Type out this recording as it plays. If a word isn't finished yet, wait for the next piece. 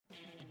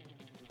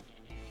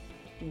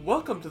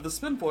Welcome to the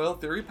Spinfoil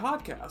Theory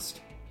Podcast.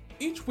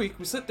 Each week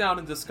we sit down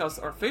and discuss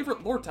our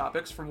favorite lore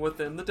topics from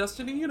within the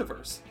Destiny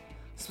universe.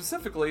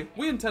 Specifically,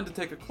 we intend to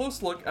take a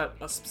close look at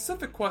a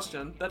specific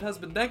question that has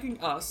been nagging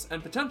us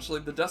and potentially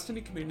the Destiny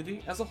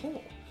community as a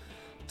whole.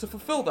 To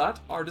fulfill that,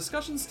 our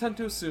discussions tend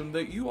to assume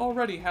that you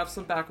already have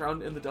some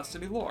background in the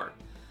Destiny lore.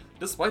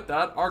 Despite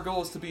that, our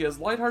goal is to be as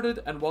lighthearted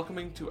and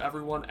welcoming to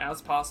everyone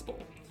as possible.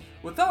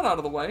 With that out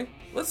of the way,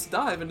 let's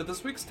dive into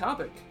this week's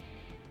topic.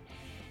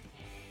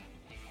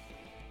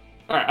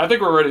 Alright, I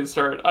think we're ready to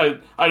start. I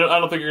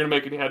don't think you're going to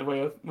make any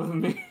headway with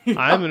me.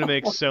 I'm going to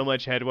make so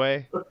much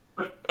headway.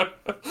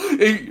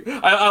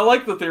 I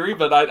like the theory,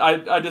 but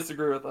I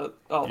disagree with it.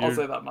 I'll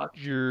say that much.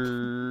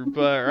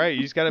 But right,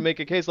 you just got to make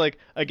a case. I'm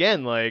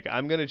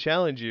going to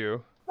challenge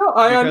you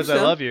because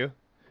I love you.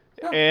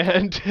 Yeah.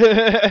 And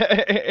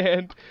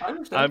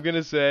I'm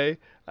gonna say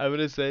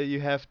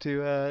you have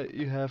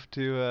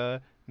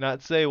to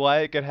not say why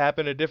it could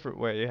happen a different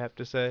way. You have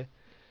to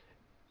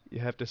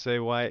say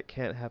why it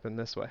can't happen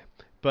this way.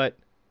 But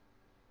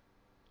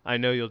I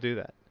know you'll do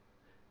that.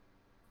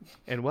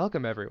 And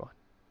welcome everyone.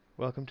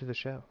 Welcome to the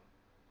show.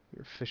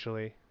 You're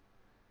officially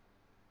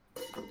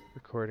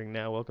recording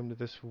now. Welcome to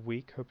this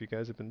week. Hope you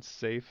guys have been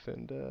safe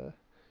and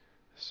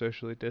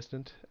socially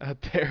distant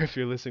out there if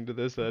you're listening to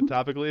this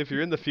topically. If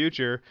you're in the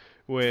future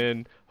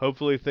when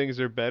hopefully things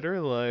are better,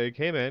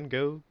 hey man,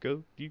 go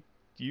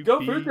you go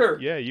be, future.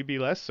 Yeah, you be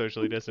less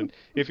socially distant.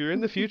 If you're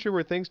in the future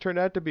where things turn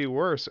out to be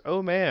worse,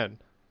 oh man,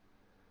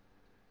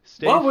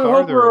 stay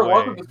farther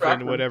away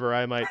than whatever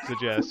I might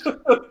suggest.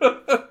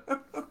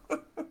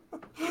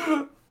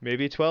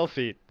 Maybe 12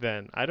 feet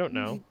then. I don't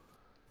know.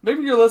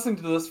 Maybe you're listening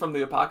to this from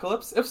the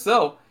apocalypse. If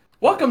so,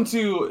 welcome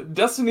to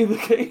Destiny the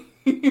Game.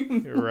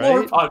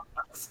 Right?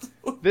 Podcast.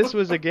 This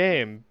was a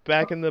game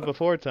back in the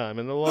before time,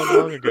 in the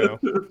long ago,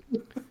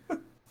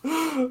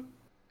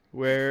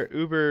 where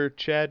Uber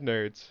Chad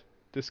nerds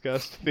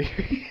discussed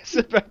theories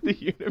about the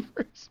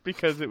universe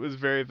because it was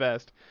very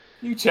vast.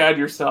 You Chad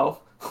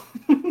yourself.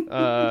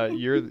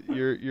 You're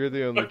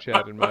the only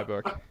Chad in my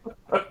book.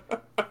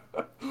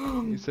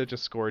 You're such a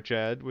score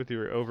Chad with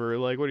your over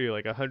what are you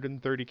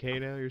 130k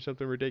now? You're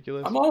something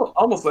ridiculous. I'm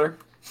almost there.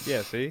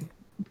 Yeah, see?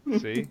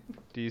 Do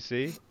you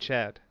see?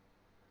 Chad.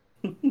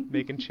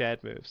 Making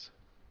Chad moves.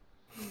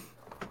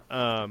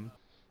 Welcome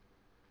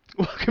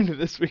to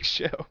this week's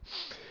show.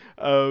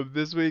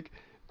 This week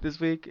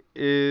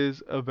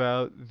is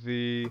about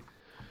the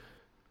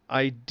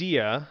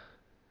idea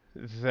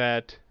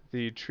that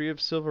the Tree of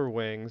Silver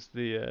Wings,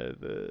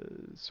 the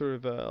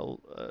sort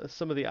of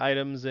some of the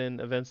items and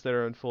events that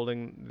are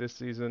unfolding this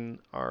season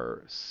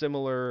are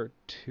similar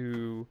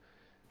to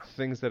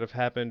things that have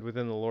happened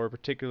within the lore,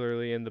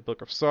 particularly in the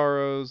Book of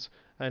Sorrows.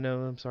 I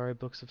know, I'm sorry,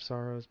 Books of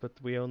Sorrows, but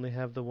we only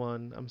have the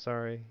one. I'm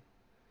sorry.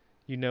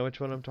 You know which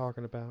one I'm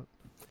talking about.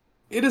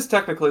 It is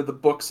technically the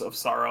Books of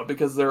Sorrow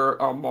because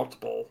there are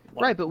multiple.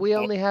 Right, but we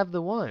only have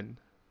the one.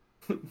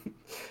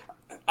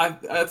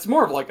 It's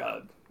more of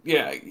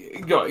yeah,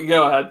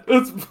 go ahead.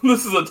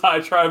 This is a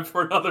diatribe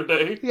for another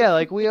day.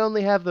 Yeah, we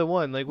only have the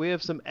one. We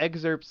have some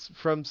excerpts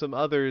from some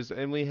others,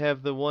 and we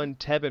have the one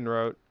Tebin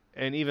wrote,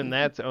 and even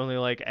that's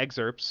only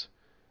excerpts.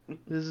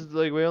 This is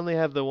we only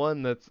have the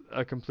one that's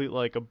a complete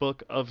a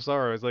book of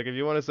sorrows. If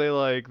you want to say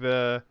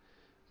the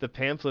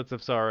pamphlets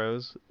of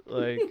sorrows,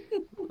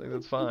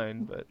 that's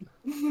fine, but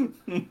it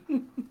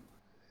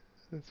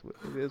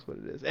is what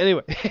it is.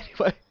 Anyway,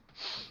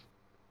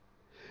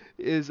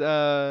 is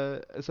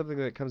something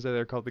that comes out of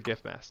there called the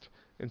Gift Mast.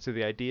 And so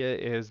the idea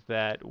is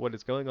that what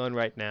is going on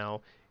right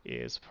now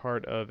is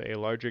part of a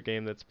larger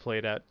game that's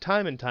played out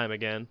time and time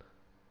again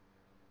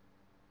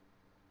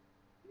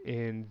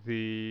in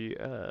the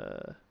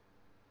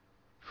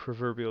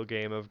proverbial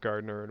game of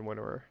gardener and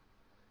winnower.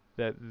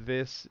 That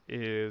this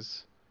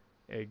is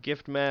a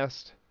gift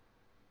mast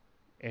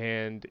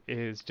and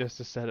is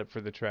just a setup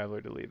for the traveler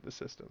to leave the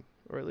system,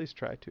 or at least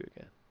try to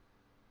again.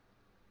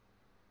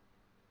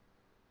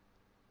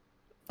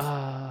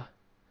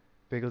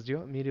 Bagels, do you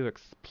want me to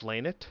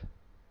explain it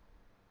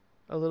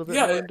a little bit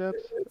more in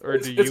depth? Or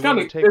do you want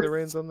to take the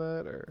reins on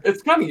that? Or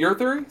it's kind of your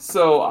theory,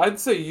 so I'd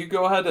say you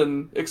go ahead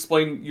and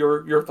explain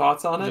your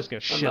thoughts on it. I'm just going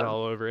to shit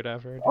all over it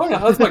after. Oh yeah,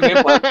 that's my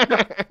game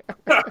plan.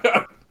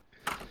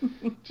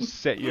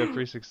 Just set you up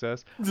for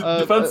success.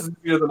 Defense is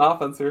easier than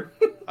offense here.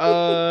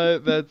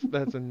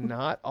 That's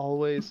not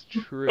always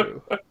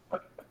true.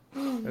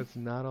 That's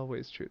not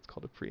always true. It's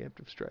called a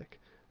preemptive strike.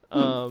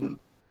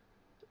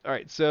 All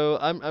right, so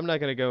I'm not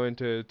going to go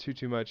into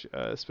too much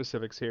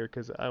specifics here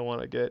because I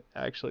want to get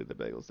actually the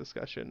bagels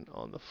discussion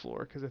on the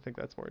floor because I think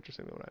that's more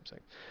interesting than what I'm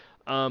saying.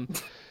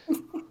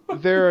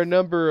 There are a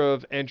number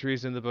of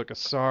entries in the Book of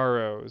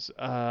Sorrows,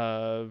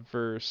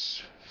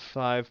 verse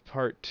 5,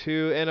 part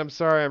 2, and I'm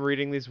sorry I'm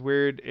reading these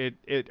weird.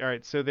 All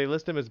right, so they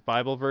list them as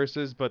Bible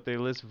verses, but they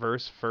list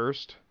verse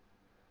first.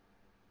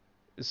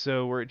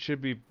 So where it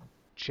should be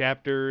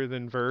chapter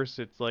then verse,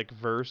 it's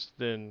verse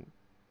then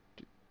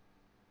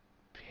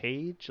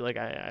page.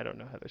 I don't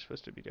know how they're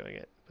supposed to be doing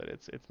it, but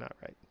it's not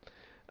right.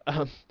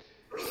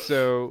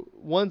 So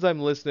ones I'm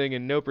listing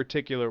in no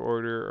particular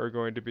order are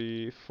going to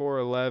be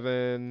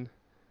 411,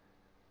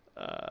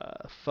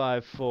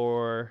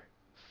 54,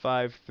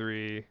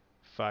 53,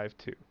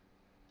 52.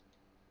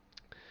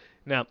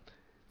 Now,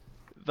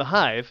 the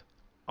Hive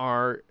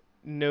are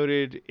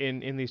noted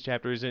in these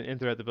chapters and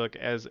throughout the book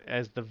as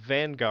the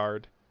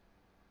vanguard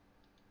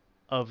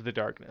of the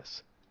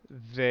darkness.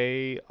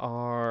 They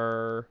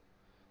are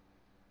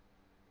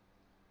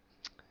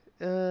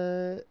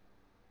uh,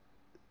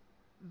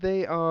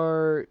 they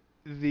are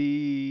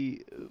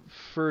the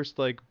first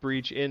like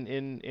breach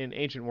in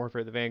ancient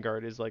warfare. The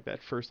vanguard is like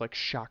that first like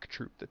shock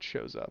troop that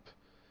shows up.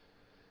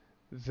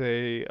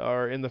 They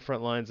are in the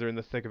front lines. They're in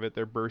the thick of it.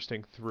 They're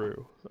bursting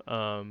through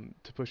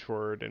to push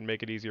forward and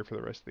make it easier for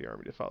the rest of the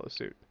army to follow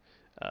suit.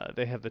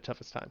 They have the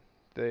toughest time.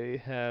 They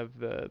have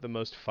the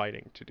most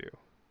fighting to do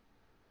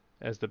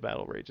as the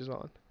battle rages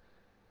on,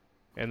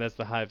 and that's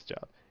the Hive's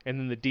job. And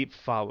then the Deep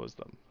follows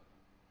them.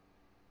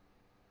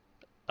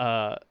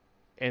 Uh,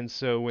 and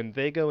so when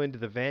they go into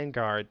the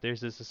vanguard,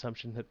 there's this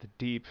assumption that the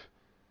Deep,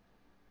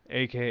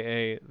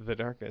 aka the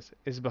darkness,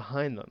 is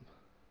behind them.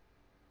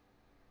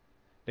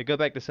 Now go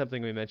back to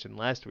something we mentioned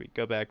last week.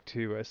 Go back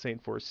to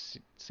Saint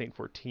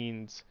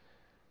 14's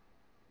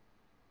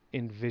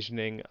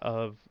envisioning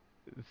of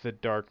the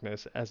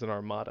darkness as an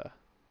armada,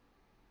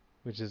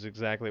 which is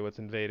exactly what's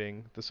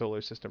invading the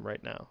solar system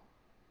right now.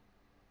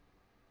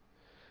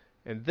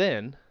 And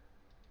then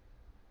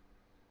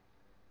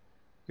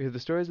we have the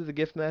stories of the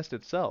Gift Mast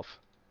itself.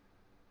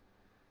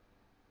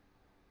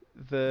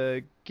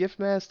 The Gift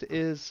Mast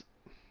is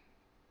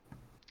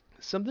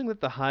something that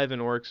the Hive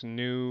and Orcs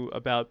knew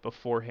about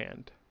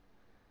beforehand.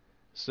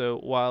 So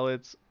while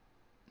it's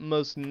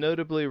most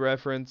notably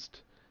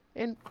referenced,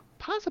 and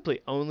possibly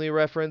only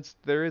referenced,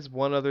 there is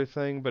one other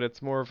thing, but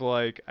it's more of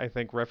like, I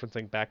think,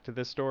 referencing back to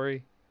this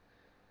story.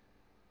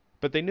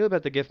 But they knew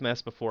about the Gift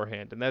Mast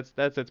beforehand, and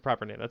that's its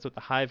proper name. That's what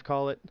the Hive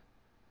call it.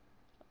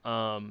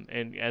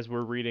 And as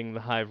we're reading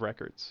the Hive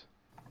records.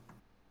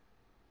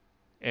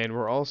 And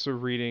we're also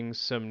reading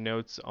some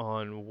notes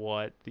on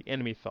what the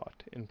enemy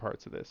thought in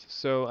parts of this.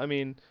 So, I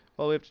mean,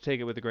 well, we have to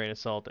take it with a grain of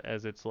salt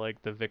as it's like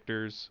the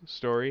victor's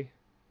story.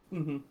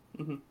 Mm-hmm.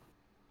 Mm-hmm.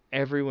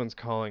 Everyone's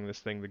calling this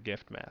thing the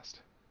Gift Mast.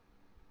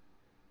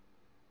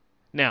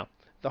 Now,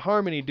 the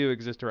Harmony do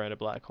exist around a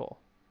black hole.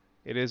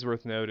 It is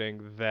worth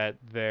noting that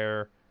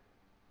their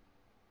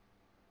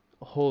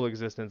whole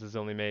existence is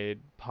only made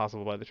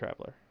possible by the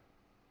Traveler.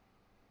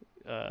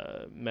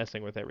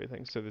 Messing with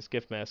everything. So this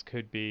Gift Mast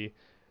could be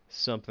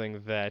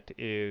something that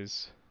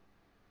is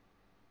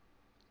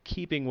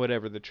keeping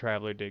whatever the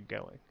Traveler did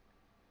going.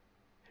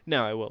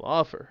 Now, I will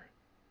offer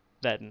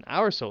that in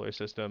our solar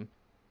system,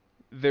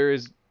 there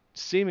is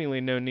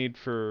seemingly no need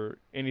for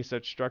any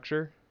such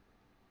structure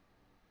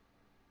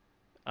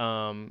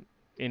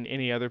in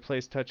any other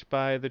place touched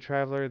by the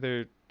Traveler.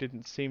 There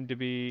didn't seem to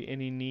be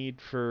any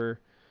need for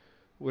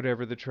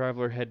whatever the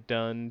Traveler had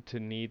done to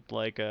need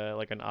like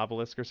an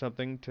obelisk or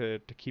something to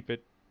keep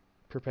it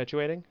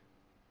perpetuating,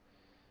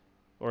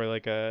 or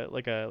like a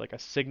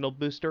signal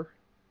booster,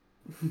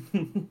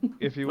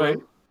 if you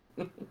will.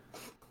 Right.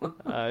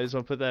 I just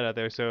want to put that out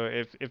there. So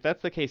if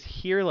that's the case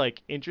here,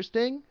 like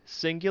interesting,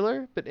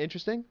 singular, but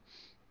interesting.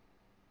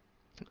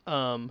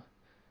 Um,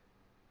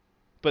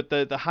 but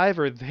the Hive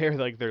are there,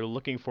 like they're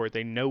looking for it.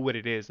 They know what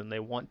it is, and they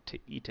want to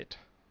eat it.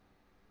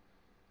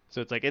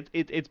 So it's like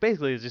it's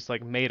basically just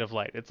like made of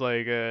light. It's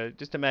like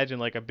just imagine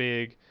like a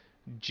big,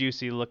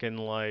 juicy looking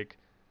like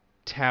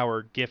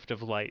tower gift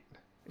of light,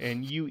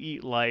 and you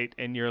eat light,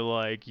 and you're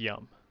like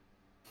yum.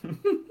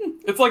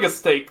 It's like a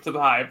steak to the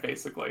Hive,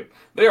 basically.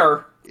 They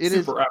are It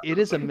is super it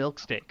is a appetizing. milk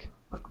steak.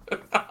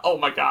 Oh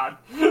my god.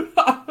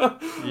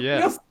 Yeah.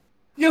 Yes,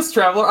 yes,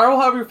 traveler. I will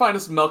have your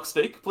finest milk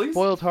steak, please,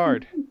 Boiled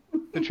hard.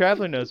 The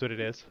Traveler knows what it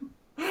is.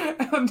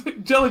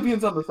 and jelly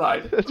beans on the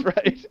side. That's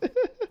right.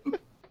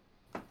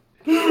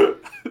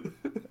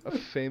 A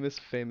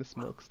famous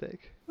milk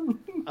steak.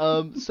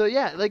 So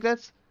yeah, like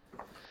that's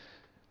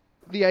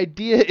the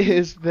idea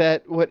is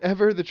that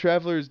whatever the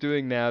Traveler is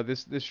doing now,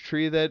 this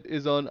tree that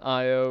is on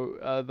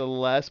Io, the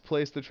last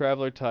place the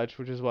Traveler touched,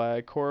 which is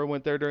why Korra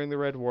went there during the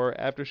Red War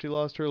after she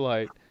lost her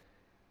light,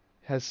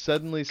 has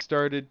suddenly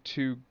started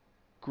to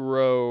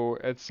grow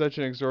at such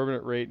an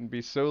exorbitant rate and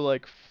be so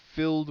like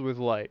filled with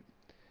light.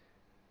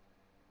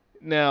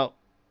 Now,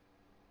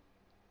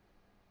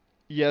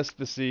 yes,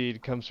 the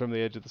seed comes from the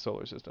edge of the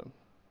solar system.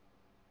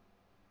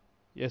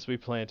 Yes, we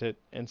plant it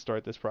and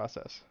start this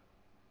process.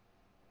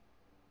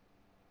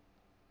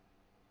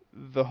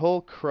 The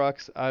whole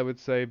crux, I would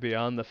say,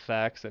 beyond the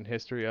facts and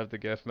history of the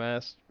Gift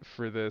Mast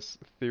for this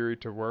theory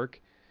to work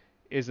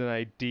is an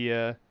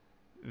idea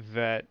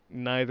that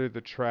neither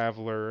the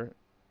Traveler,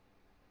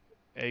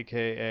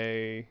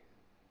 aka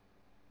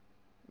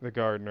the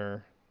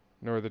Gardener,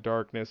 nor the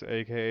Darkness,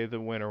 aka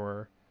the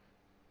Winnower,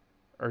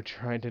 are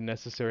trying to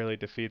necessarily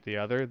defeat the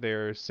other.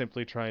 They're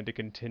simply trying to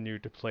continue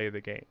to play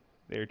the game.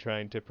 They're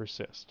trying to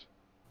persist.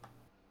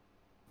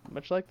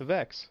 Much like the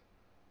Vex.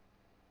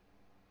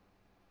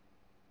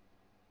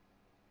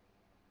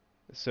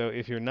 So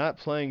if you're not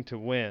playing to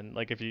win,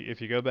 like if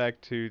you go back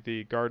to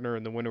the gardener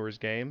and the winnower's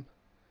game,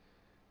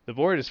 the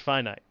board is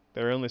finite.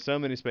 There are only so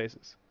many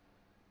spaces.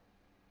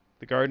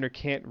 The gardener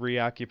can't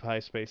reoccupy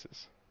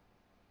spaces.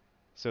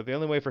 So the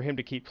only way for him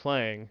to keep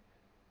playing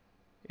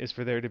is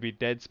for there to be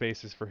dead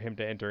spaces for him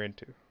to enter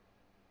into.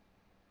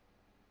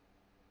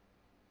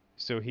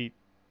 So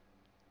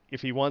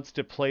if he wants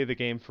to play the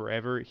game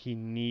forever, he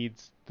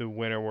needs the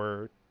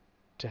winnower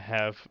to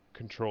have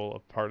control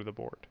of part of the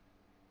board.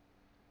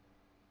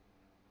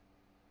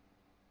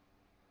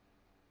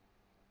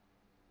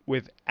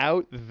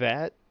 Without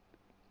that,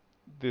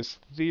 this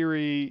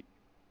theory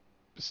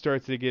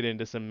starts to get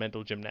into some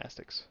mental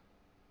gymnastics.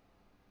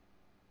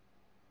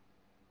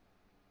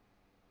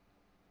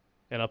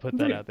 And I'll put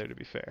that out there to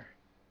be fair.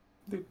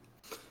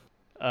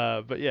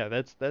 But yeah,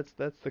 that's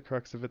the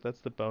crux of it. That's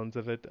the bones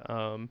of it.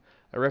 I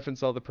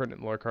reference all the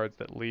pertinent lore cards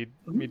that lead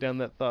me down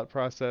that thought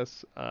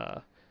process.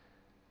 And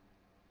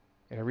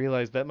I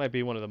realize that might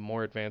be one of the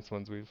more advanced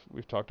ones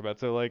we've talked about.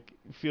 So like,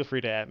 feel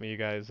free to at me, you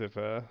guys, if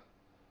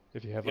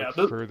you have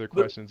further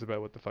questions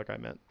about what the fuck I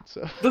meant.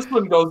 So this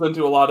one goes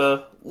into a lot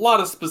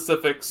of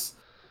specifics,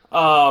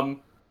 and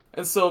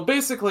so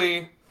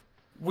basically,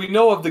 we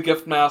know of the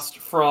Gift Mast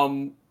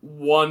from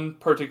one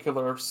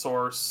particular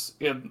source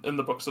in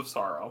the Books of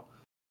Sorrow,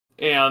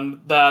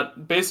 and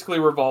that basically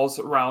revolves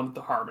around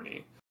the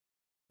Harmony.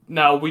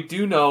 Now we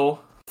do know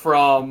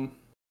from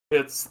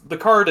the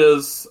card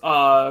is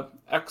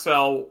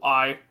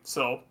XLI,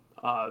 so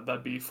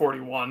that'd be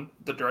 41,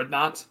 the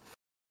Dreadnought,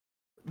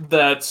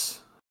 that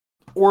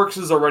Oryx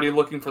is already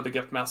looking for the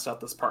Gift Mast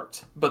at this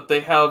part, but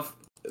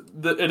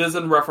it is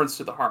in reference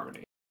to the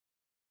Harmony.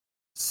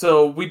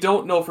 So we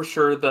don't know for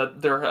sure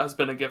that there has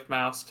been a Gift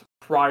Mast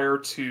prior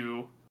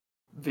to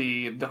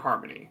the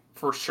Harmony,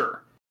 for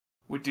sure.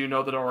 We do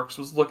know that Oryx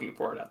was looking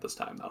for it at this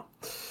time, though.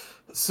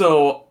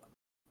 So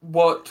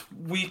what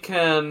we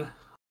can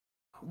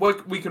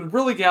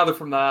really gather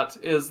from that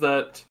is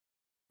that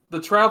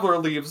the Traveler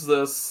leaves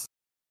this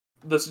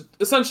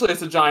essentially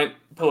it's a giant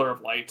pillar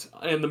of light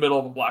in the middle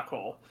of a black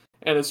hole,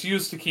 and it's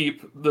used to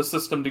keep the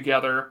system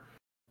together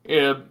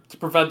to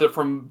prevent it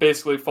from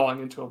basically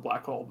falling into a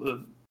black hole.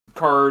 The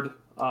card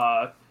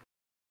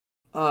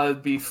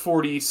be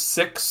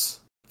 46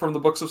 from the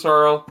Books of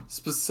Sorrow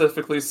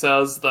specifically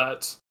says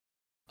that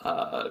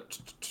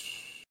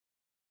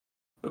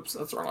oops,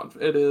 that's the wrong one.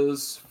 It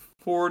is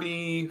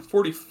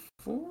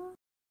 44?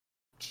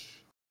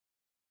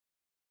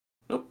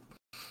 Nope.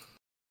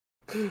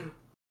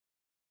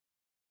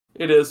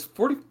 It is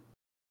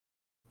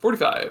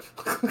 45.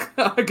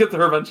 I get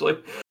there eventually.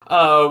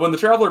 When the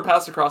Traveler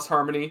passed across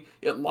Harmony,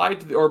 it lied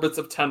to the orbits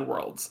of 10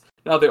 worlds.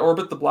 Now they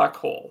orbit the black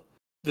hole.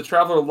 The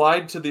Traveler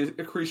lied to the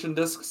accretion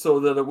disk so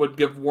that it would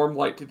give warm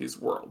light to these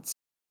worlds.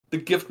 The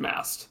Gift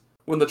Mast.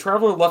 When the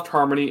Traveler left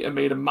Harmony, it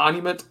made a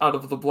monument out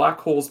of the black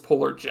hole's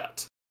polar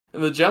jet.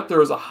 In the jet,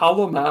 there is a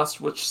hollow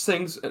mast which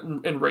sings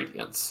in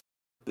radiance.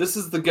 This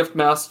is the Gift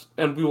Mast,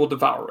 and we will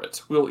devour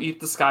it. We will eat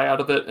the sky out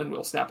of it, and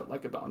we'll snap it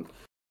like a bone.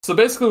 So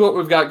basically what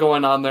we've got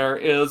going on there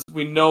is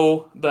we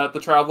know that the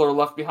Traveler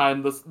left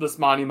behind this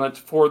monument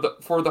for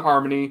the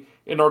Harmony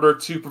in order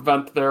to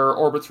prevent their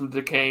orbits from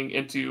decaying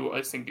into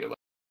a singular.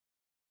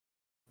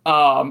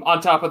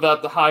 On top of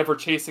that, the Hive are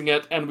chasing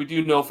it, and we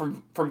do know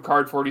from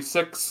card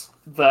 46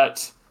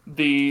 that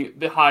the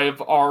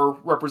Hive are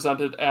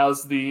represented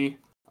as the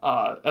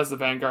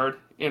Vanguard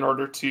in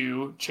order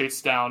to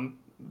chase down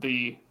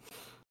this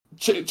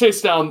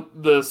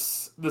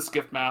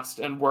Gift Mast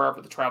and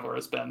wherever the Traveler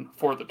has been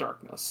for the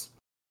darkness.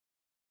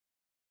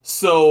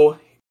 So,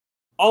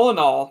 all in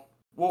all,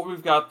 what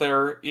we've got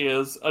there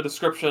is a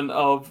description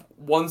of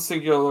one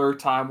singular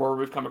time where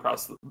we've come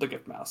across the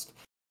Gift Mast.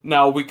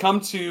 Now we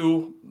come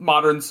to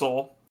Modern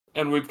Sol,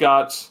 and we've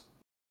got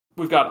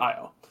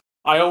Io.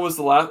 Io was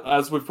the last,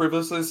 as we've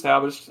previously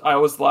established. Io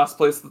was the last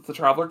place that the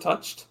Traveler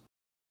touched,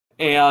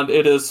 and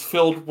it is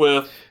filled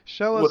with.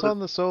 Show us on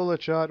the solar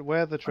chart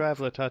where the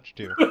Traveler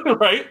touched you.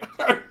 Right.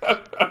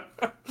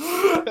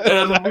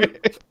 And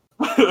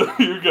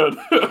you're good.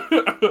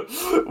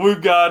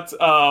 We've got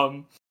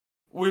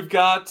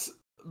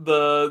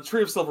the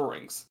Tree of Silver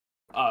Rings,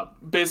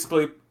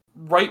 basically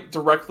right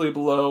directly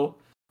below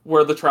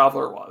where the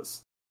Traveler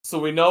was. So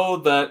we know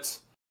that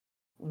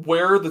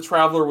where the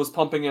Traveler was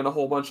pumping in a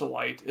whole bunch of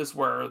light is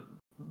where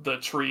the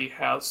tree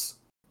has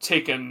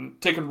taken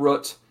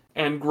root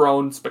and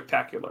grown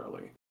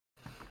spectacularly.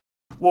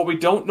 What we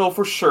don't know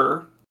for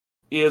sure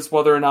is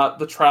whether or not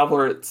the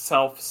Traveler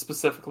itself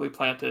specifically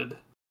planted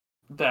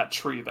that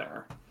tree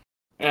there.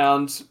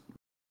 And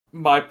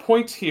my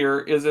point here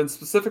is in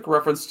specific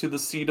reference to the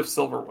Seed of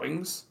Silver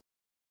Wings.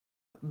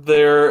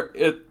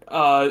 This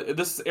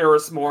is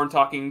Eris Morn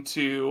talking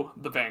to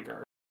the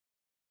Vanguard.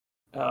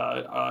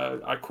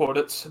 I quote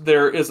it.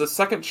 There is a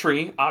second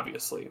tree,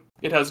 obviously.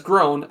 It has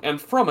grown,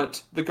 and from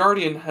it, the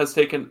Guardian has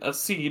taken a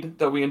seed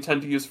that we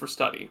intend to use for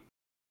study.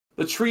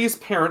 The tree's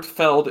parent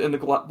felled in the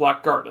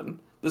Black Garden.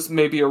 This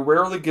may be a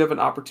rarely given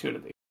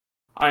opportunity.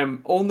 I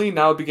am only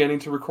now beginning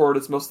to record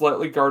its most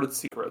lightly guarded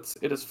secrets.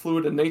 It is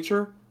fluid in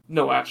nature,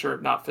 no Asher,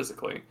 not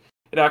physically.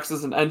 It acts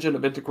as an engine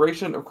of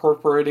integration,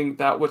 incorporating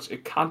that which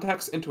it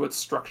contacts into its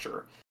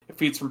structure. It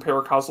feeds from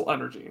paracausal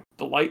energy,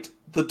 the light,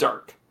 the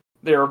dark.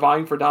 They are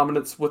vying for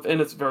dominance within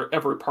its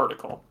every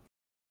particle.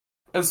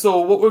 And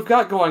so what we've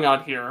got going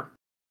on here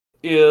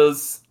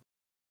is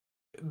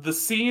the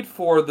seed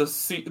for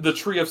the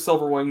tree of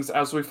silver wings,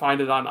 as we find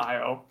it on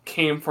Io,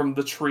 came from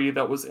the tree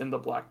that was in the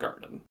Black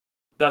Garden.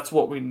 That's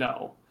what we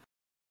know.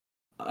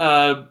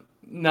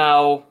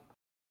 Now,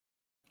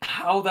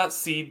 how that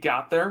seed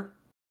got there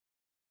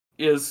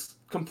is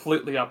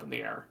completely up in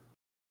the air.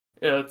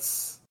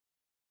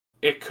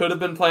 It could have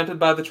been planted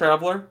by the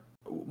Traveler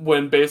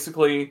when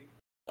basically,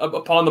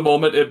 upon the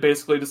moment, it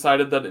basically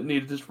decided that it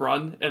needed to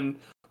run, and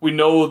we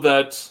know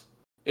that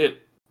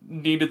it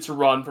needed to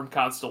run from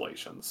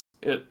constellations.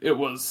 It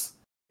was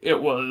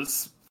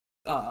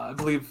I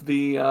believe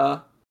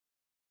the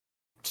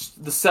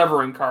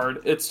Severing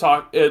card.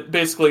 It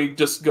basically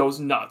just goes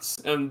nuts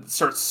and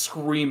starts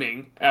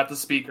screaming at the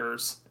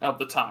speakers of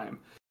the time.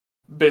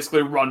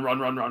 Basically run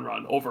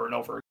over and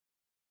over.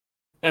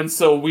 And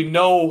so we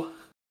know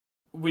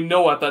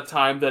at that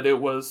time that it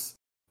was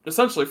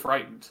essentially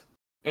frightened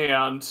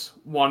and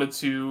wanted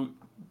to,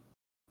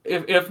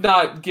 if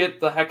not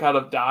get the heck out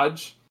of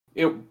Dodge,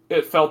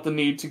 it felt the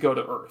need to go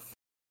to Earth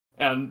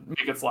and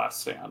make its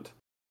last stand.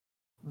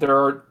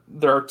 There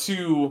are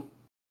two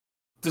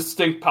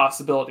distinct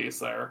possibilities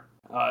there.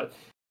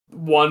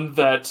 One,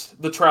 that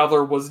the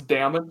Traveler was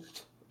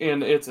damaged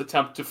in its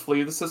attempt to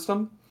flee the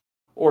system,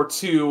 or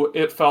two,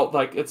 it felt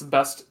like its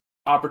best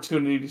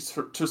opportunity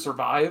to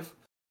survive,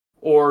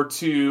 or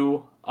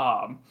to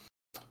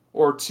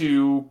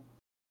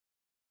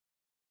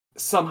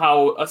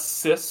somehow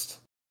assist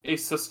a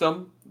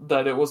system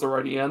that it was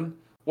already in,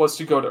 was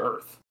to go to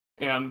Earth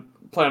and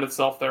plant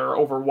itself there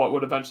over what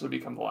would eventually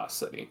become the last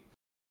city.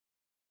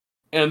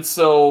 And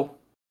so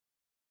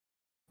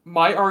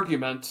my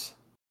argument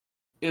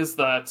is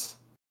that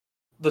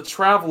the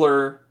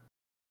Traveler,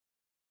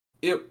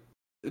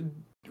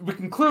 we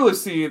can clearly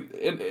see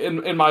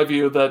in my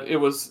view that it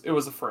was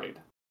afraid.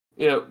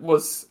 Now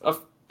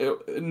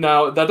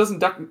that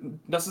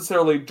doesn't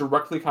necessarily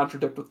directly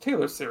contradict with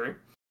Taylor's theory,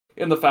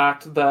 in the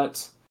fact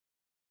that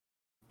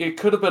it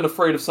could have been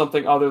afraid of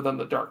something other than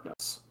the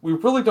darkness. We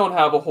really don't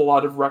have a whole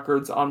lot of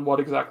records on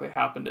what exactly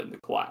happened in the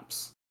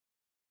collapse.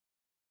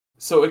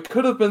 So it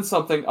could have been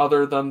something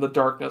other than the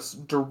darkness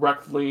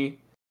directly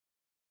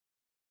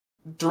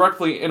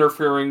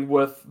interfering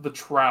with the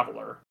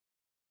Traveler.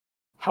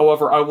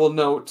 However, I will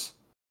note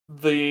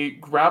the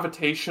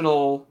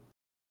gravitational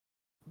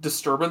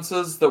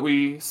disturbances that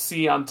we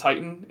see on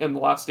Titan in the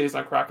last days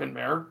on Kraken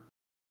Mare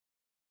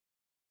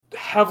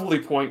heavily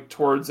point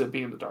towards it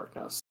being the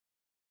darkness.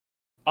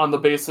 On the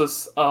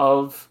basis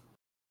of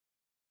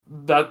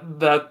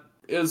that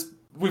is,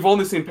 we've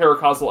only seen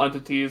paracausal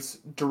entities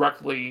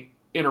directly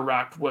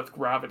interact with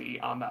gravity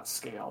on that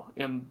scale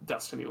in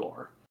Destiny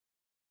lore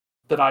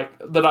that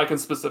I can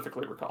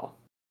specifically recall.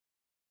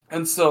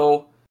 And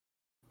so,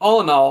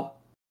 all in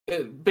all,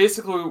 it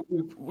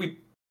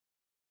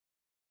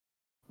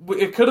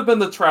could have been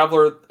the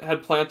Traveler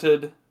had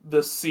planted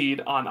this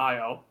seed on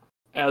Io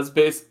as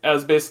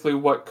basically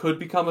what could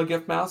become a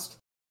Gift Mast,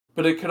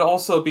 but it could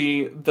also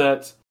be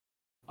that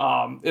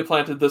it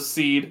planted this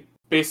seed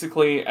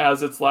basically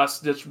as its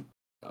last ditch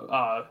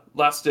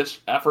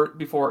effort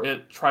before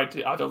it tried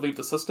to either leave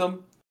the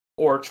system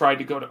or tried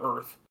to go to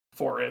Earth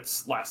for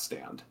its last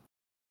stand.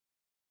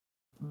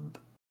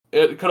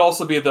 It could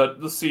also be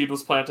that the seed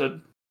was planted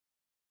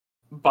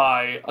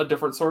by a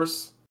different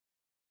source,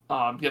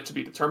 yet to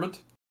be determined.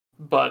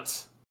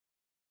 But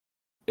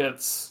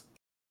it's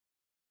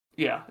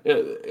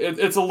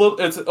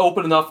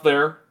open enough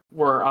there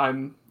where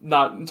I'm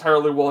not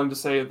entirely willing to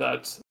say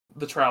that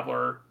the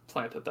Traveler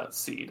planted that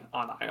seed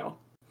on Io.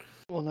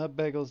 Well, not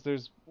Bagels.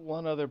 There's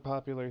one other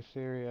popular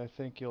theory I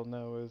think you'll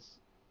know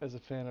as a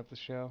fan of the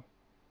show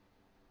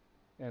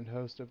and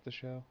host of the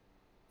show.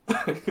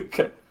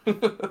 Okay.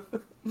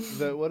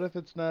 That what if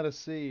it's not a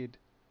seed?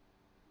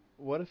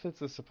 What if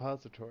it's a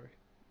suppository?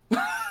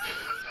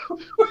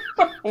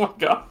 Oh my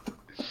god.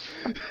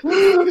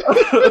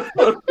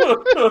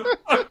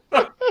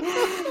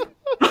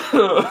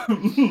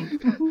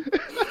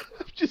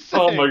 Just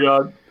saying, oh my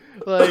god.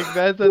 Like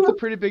that's a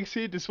pretty big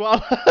seed to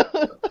swallow.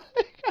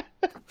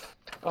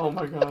 Oh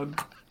my god.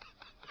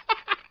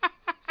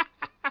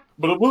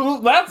 But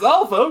that's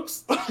all,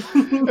 folks.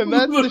 And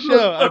that's the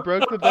show. I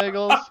broke the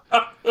Bagels.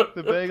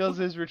 The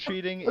Bagels is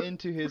retreating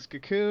into his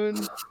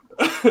cocoon.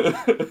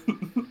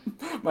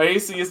 My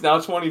AC is now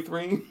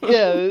 23.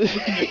 Yeah.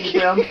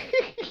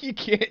 You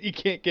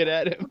can't get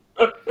at him.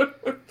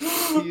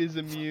 He is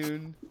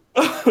immune.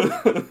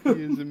 He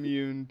is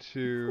immune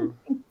to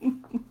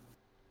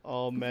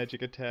all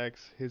magic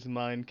attacks. His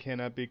mind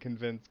cannot be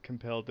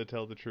compelled to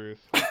tell the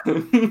truth.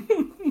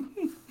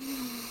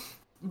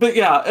 But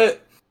yeah,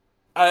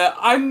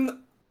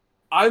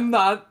 I'm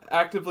not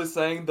actively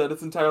saying that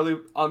it's entirely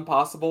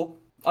impossible.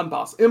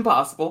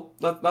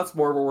 That's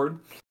more of a word.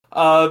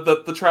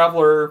 That the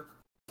Traveler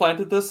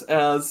planted this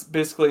as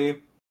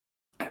basically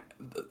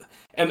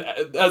And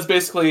as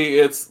basically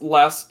its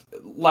last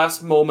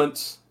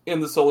moment in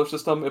the solar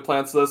system, it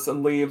plants this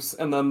and leaves,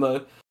 and then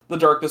the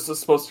darkness is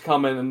supposed to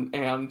come in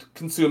and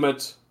consume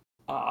it,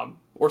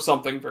 or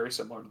something very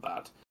similar to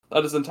that.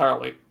 That is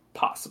entirely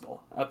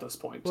possible at this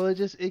point. Well,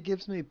 it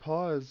gives me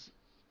pause.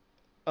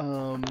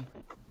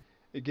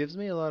 It gives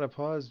me a lot of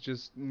pause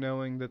just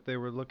knowing that they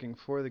were looking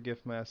for the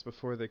gift mask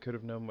before they could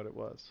have known what it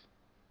was.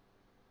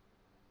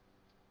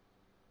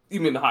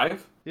 You mean the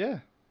Hive? Yeah.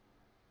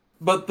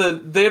 But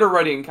they'd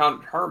already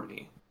encountered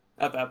Harmony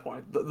at that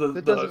point.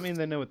 That doesn't mean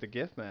they know what the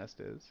gift mask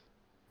is.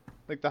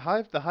 Like the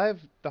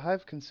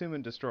hive consume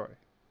and destroy.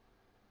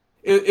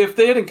 If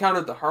they had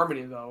encountered the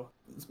Harmony, though,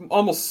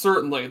 almost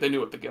certainly they knew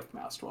what the Gift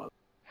Mast was.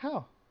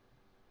 How?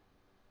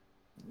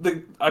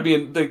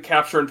 They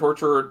capture and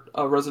torture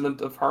a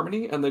resident of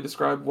Harmony, and they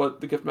describe what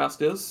the Gift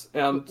Mast is,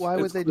 and why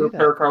would it's they do that?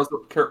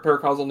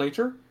 Paracausal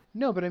nature.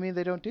 No, but I mean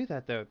they don't do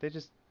that though. They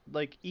just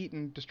like eat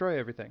and destroy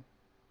everything.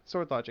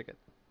 Sword logic it.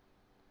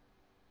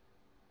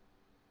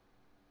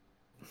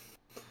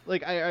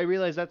 Like I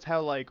realize that's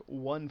how like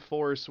one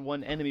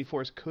enemy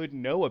force could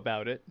know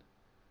about it.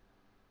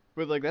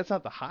 But like that's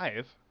not the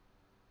Hive.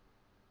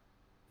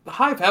 The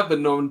Hive have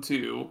been known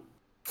to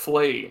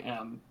flay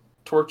and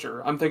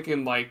torture. I'm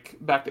thinking like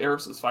back to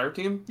Eris's fire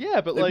team.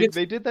 Yeah, but like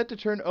they did that to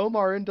turn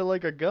Omar into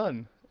like a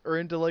gun or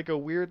into like a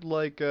weird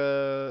like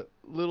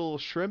little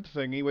shrimp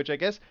thingy, which I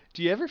guess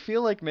do you ever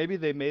feel like maybe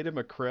they made him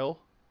a krill?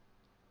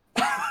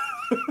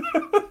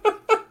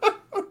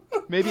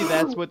 Maybe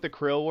that's what the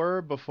krill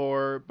were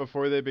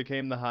before they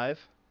became the Hive.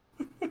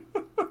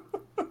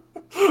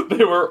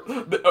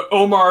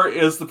 Omar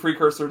is the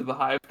precursor to the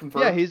Hive.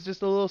 Confirmed. Yeah, he's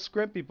just a little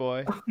scrimpy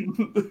boy.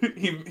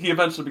 he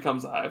eventually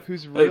becomes a Hive.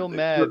 Who's real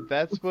mad.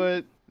 That's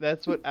what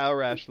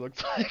Alrash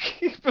looked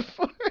like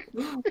before.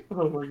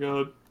 Oh my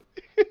god.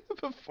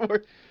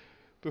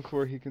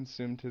 before he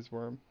consumed his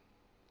worm.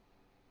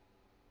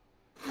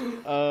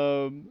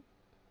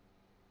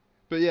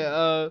 But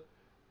yeah,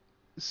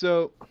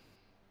 so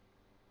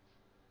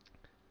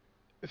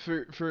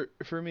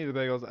for me, the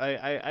Bagels,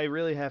 I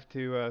really have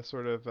to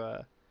sort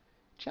of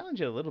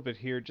challenge it a little bit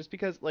here, just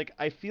because like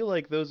I feel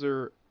like those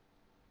are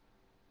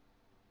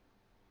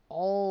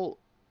all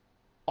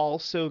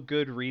also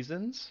good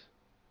reasons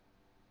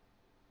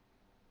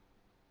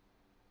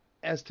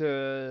as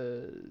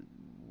to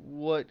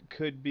what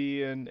could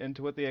be and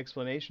to what the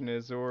explanation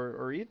is,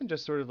 or even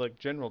just sort of like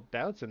general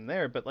doubts in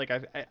there. But like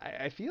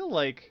I feel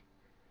like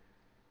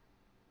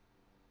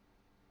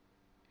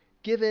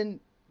given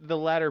the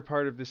latter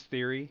part of this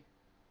theory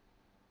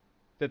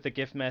that the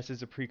gift mass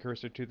is a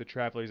precursor to the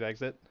Traveler's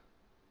Exit,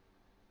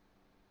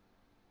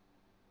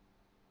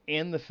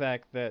 and the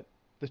fact that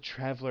the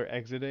Traveler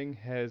exiting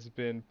has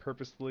been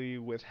purposely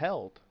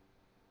withheld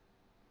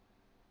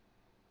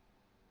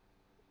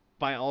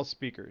by all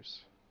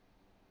speakers.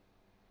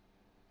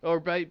 Or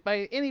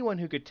by anyone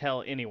who could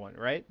tell anyone,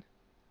 right?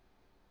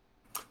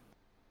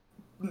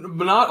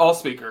 But not all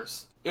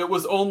speakers. It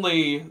was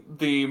only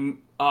the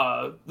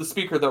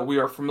speaker that we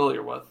are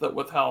familiar with that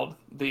withheld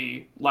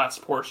the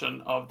last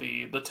portion of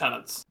the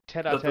tenets.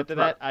 Tete-a-tete to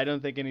that, I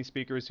don't think any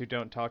speakers who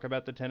don't talk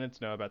about the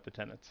tenets know about the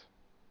tenets.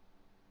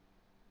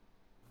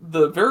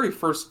 The very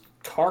first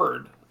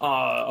card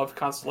of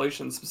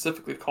Constellation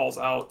specifically calls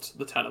out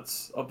the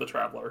tenets of the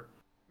Traveler.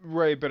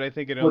 Right, but I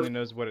think it only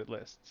knows what it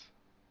lists.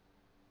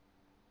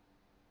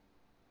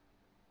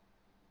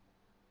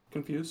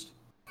 Confused?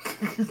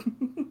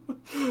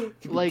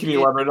 Like, can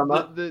you elaborate on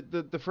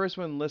that? The first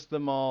one lists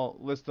them all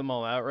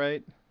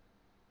outright.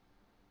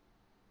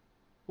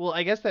 Well,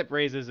 I guess that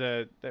raises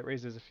a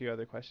few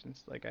other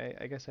questions. Like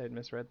I guess I had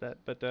misread that,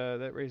 but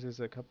that raises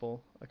a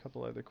couple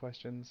other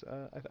questions.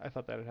 I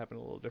thought that had happened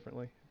a little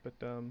differently, but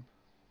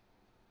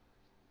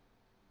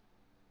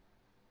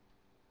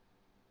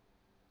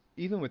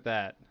even with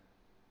that,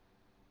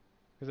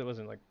 because it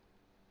wasn't like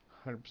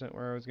 100%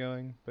 where I was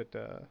going, but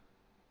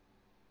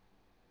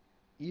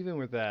even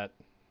with that,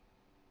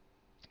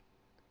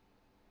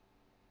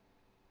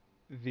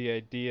 the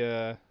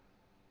idea.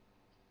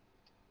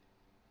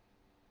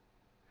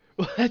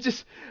 Well,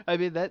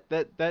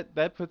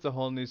 that puts a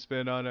whole new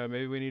spin on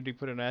maybe we need to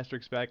put an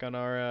asterisk back on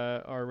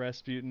our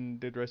Rasputin.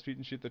 Did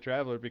Rasputin shoot the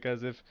Traveler?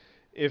 Because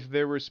if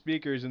there were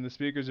speakers and the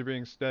speakers are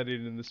being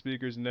studied and the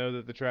speakers know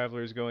that the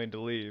Traveler is going to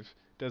leave,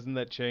 doesn't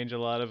that change a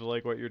lot of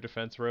like what your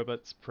defense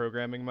robot's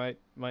programming might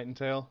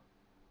entail?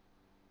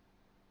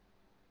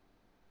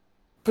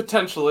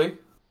 Potentially,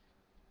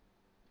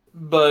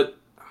 but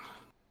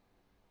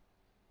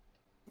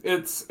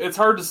it's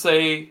hard to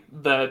say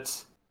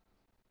that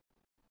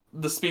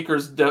the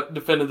speakers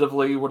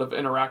definitively would have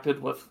interacted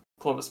with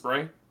Clovis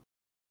Bray.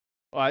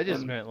 Well, I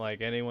just meant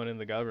like anyone in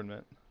the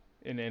government,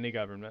 in any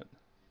government.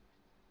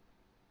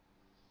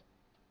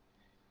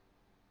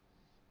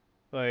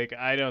 Like,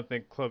 I don't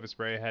think Clovis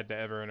Bray had to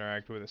ever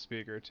interact with a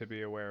speaker to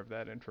be aware of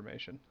that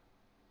information.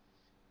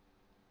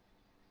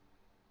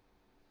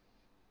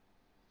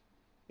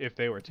 If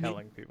they were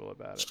telling people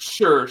about it.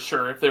 Sure.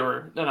 If they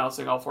were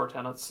announcing all four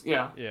tenets.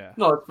 Yeah. Yeah.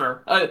 No, that's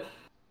fair.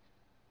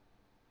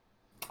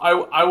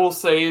 I will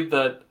say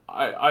that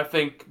I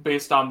think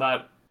based on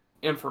that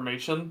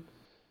information,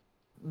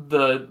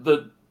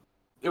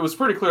 it was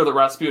pretty clear that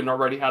Rasputin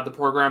already had the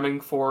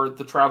programming for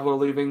the Traveler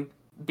leaving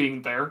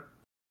being there.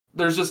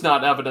 There's just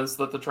not evidence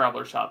that the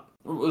Traveler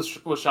was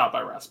shot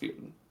by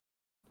Rasputin.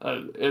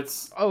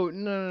 It's Oh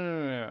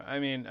no. I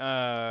mean,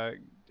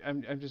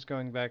 I'm just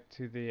going back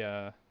to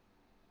the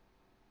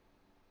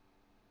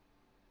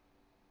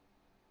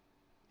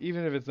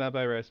even if it's not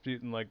by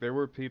Rasputin, like there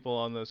were people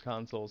on those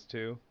consoles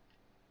too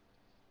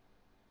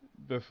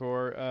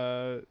before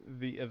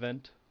the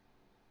event.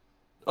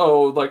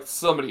 oh, like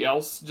somebody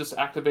else just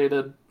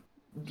activated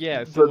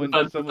Yeah, the someone and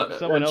else shot could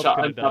have and done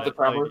shot the it. Like,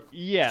 Traveler.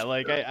 yeah,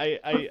 like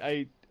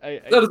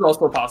That is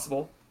also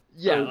possible.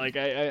 yeah, like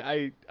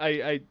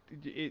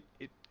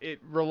it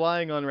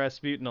relying on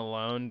Rasputin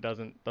alone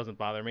doesn't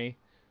bother me.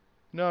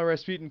 No,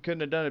 Rasputin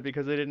couldn't have done it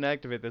because they didn't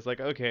activate this.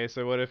 Like, okay,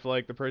 so what if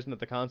like the person at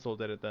the console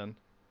did it then?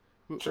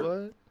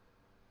 Sure. What?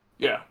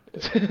 Yeah.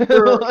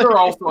 There are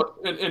also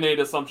innate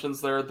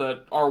assumptions there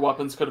that our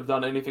weapons could have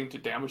done anything to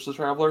damage the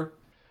Traveler.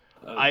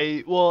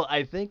 I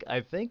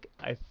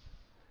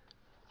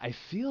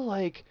feel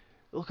like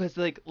because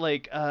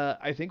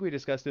I think we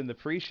discussed in the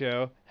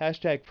pre-show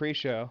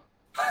 #pre-show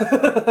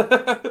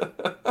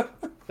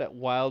that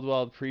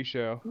wild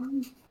pre-show.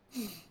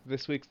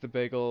 This week's the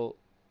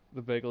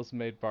Bagels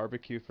made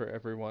barbecue for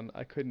everyone.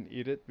 I couldn't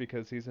eat it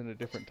because he's in a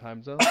different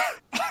time zone.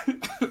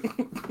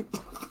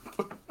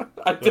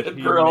 I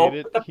did grill.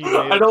 He made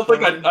I don't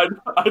think me.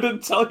 I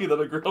didn't tell you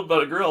that I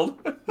grilled.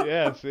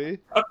 Yeah, see?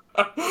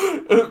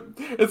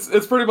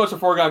 It's pretty much a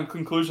foregone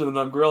conclusion that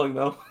I'm grilling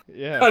though.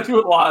 Yeah. I do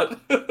it a lot.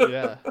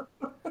 Yeah.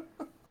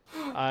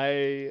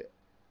 I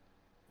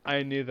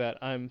knew that.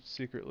 I'm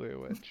secretly a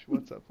witch.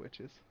 What's up,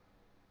 witches?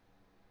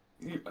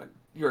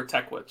 You're a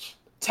tech witch.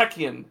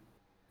 Techian,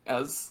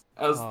 as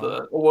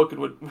the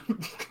Awoken would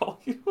call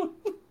you.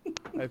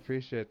 I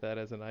appreciate that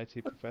as an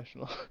IT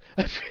professional.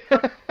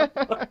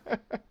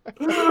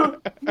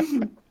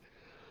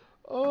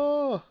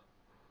 Oh.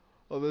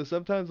 Although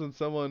sometimes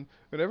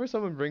whenever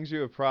someone brings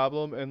you a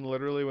problem and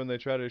literally when they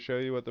try to show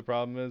you what the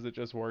problem is, it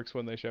just works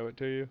when they show it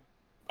to you.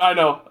 I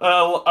know.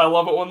 I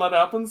love it when that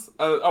happens.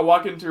 I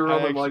walk into your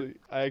room and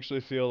I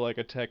actually feel like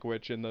a tech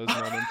witch in those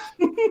moments.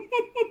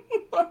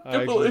 I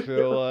I actually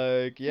feel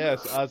like,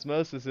 yes,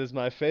 osmosis is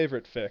my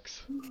favorite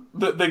fix.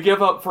 They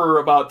give up for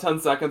about 10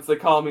 seconds. They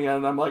call me in,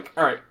 and I'm like,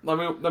 all right, let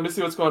me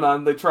see what's going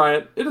on. They try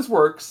it. It just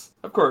works,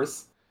 of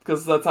course,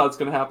 because that's how it's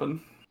going to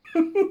happen.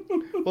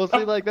 Well,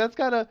 see, like that's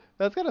gotta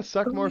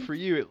suck more for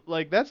you.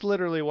 Like that's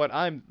literally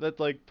that's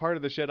like part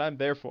of the shit I'm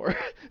there for.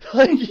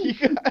 Like you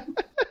got...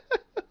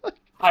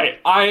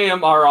 I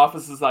am our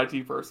office's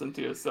IT person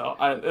too, so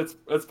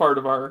it's part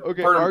of our.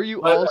 Okay, are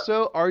you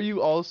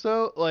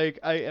also like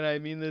I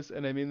mean this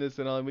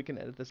and we can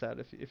edit this out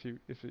if you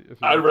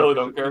I really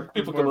don't care.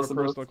 People can more listen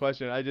of a personal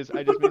question. I just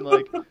mean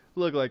like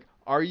look, like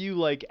are you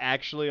like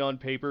actually on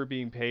paper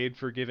being paid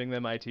for giving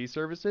them IT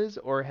services,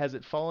 or has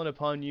it fallen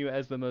upon you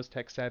as the most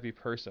tech savvy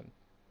person?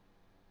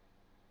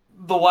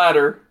 The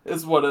latter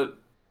is what it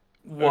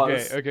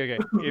was. Okay.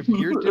 If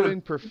you're doing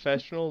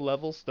professional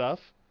level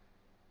stuff,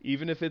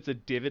 even if it's a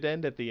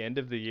dividend at the end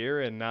of the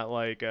year and not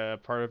like a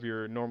part of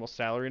your normal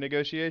salary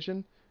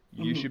negotiation,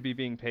 you should be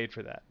being paid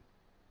for that.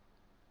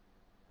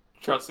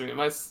 Trust me,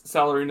 my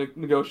salary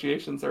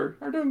negotiations are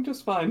doing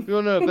just fine.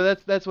 No,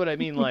 but that's what I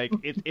mean. Like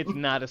it's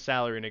not a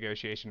salary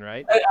negotiation,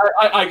 right?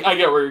 I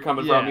get where you're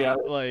coming from. Yeah,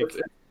 like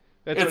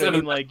that's what I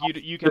mean. Like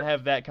you can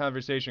have that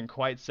conversation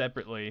quite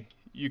separately.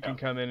 You can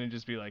come in and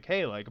just be like,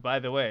 hey, like by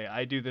the way,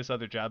 I do this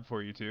other job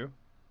for you too.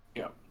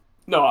 Yeah.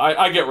 No,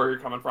 I get where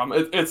you're coming from.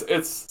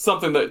 It's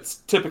something that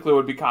typically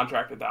would be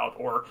contracted out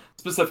or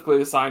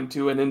specifically assigned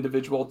to an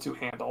individual to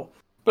handle,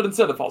 but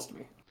instead it falls to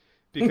me.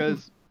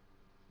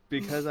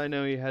 Because I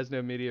know he has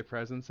no media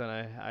presence and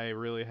I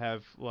really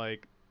have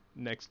like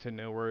next to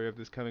no worry of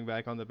this coming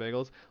back on the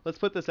Bagels. Let's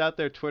put this out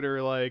there,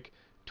 Twitter, like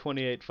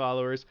 28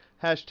 followers.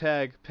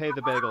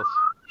 #PayTheBagelz.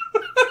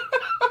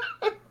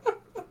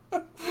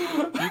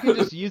 You can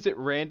just use it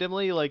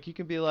randomly. Like you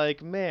can be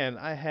like, man,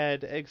 I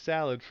had egg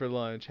salad for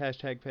lunch.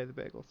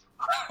 #PayTheBagelz.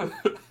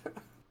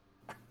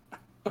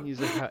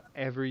 Use it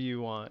however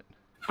you want.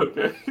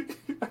 Okay.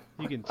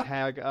 You can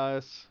tag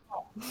us.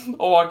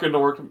 I'll walk into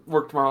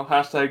work tomorrow.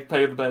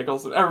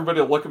 #PayTheBagelz, and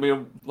everybody will look at me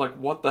and like,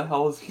 what the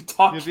hell is he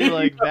talking? You'll be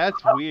like,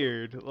 that's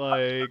weird.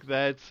 Like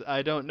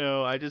I don't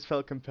know. I just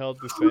felt compelled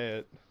to say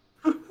it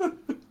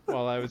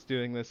while I was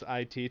doing this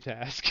IT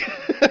task.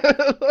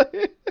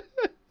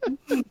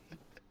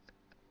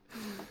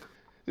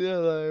 Yeah,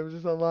 like, I'm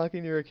just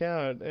unlocking your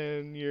account,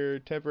 and your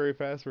temporary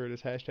password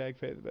is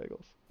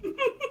 #PayTheBagelz.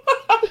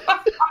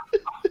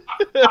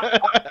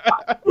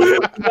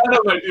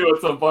 That I do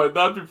at some point.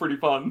 That'd be pretty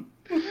fun.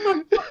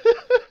 How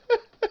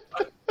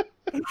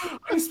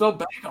do you spell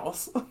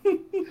bagels?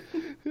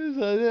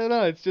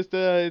 No, it's just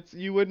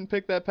you wouldn't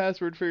pick that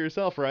password for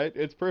yourself, right?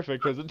 It's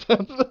perfect because it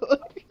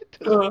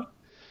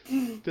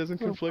doesn't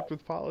conflict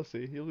with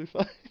policy. You'll be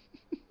fine.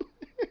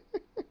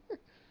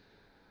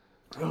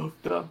 Oh,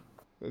 duh.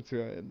 That's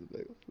who I am, the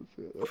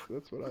Bagels.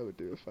 That's what I would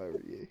do if I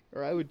were ye.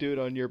 Or I would do it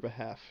on your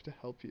behalf to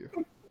help you.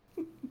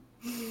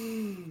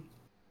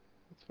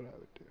 That's what I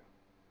would do.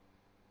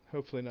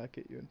 Hopefully not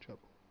get you in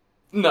trouble.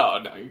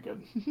 No, you're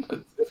good.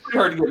 It's pretty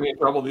hard to get me in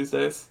trouble these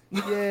days.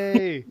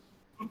 Yay!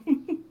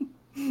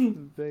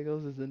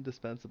 Bagels is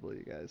indispensable,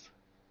 you guys.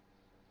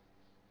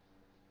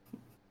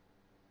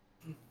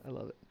 I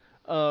love it.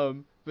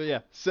 But yeah,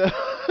 so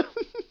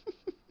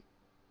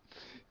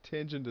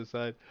tangent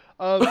aside,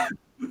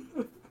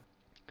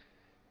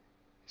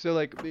 so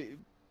like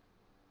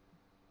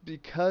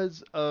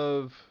because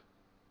of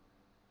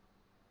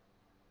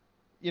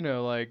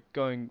like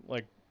going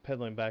like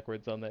pedaling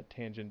backwards on that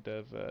tangent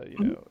of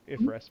if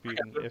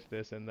Rasputin, if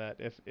this and that,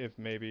 if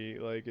maybe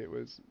like it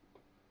was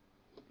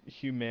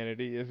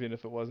humanity, even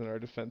if it wasn't our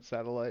defense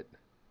satellite.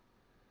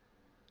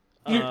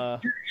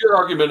 Your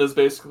argument is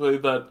basically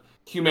that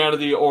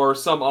humanity or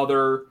some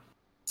other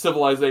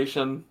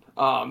civilization,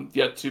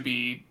 yet to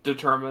be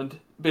determined,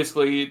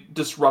 basically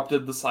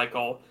disrupted the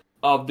cycle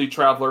of the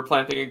traveler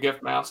planting a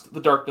gift mast, the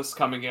darkness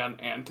coming in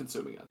and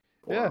consuming it.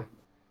 Yeah.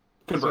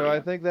 So I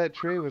think that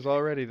tree was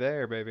already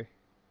there, baby.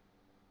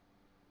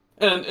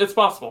 And it's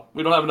possible.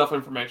 We don't have enough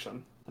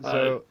information.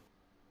 So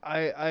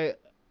I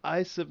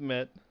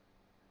submit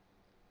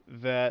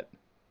that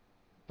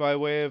by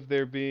way of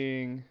there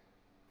being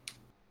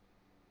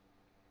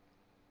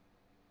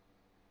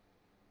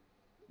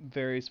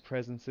various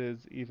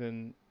presences,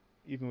 even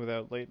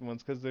without latent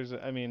ones, because there's,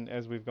 I mean,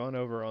 as we've gone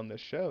over on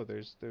this show,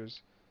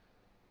 there's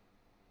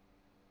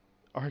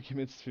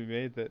arguments to be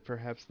made that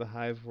perhaps the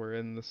Hive were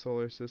in the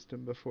solar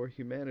system before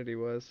humanity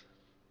was.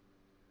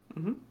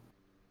 Mm-hmm.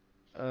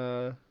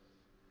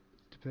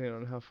 Depending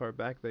on how far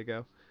back they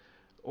go,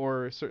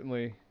 or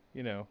certainly,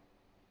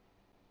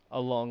 a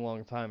long,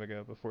 long time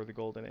ago before the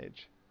Golden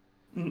Age.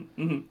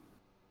 Mm-hmm.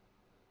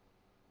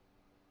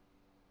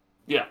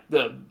 Yeah,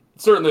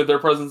 certainly their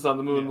presence on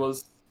the moon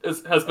has been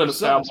established.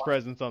 Something's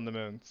presence on the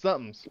moon.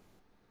 Something's.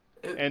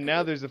 And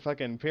now there's a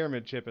fucking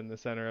pyramid chip in the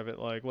center of it.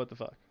 Like, what the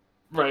fuck?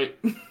 Right.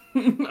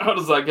 How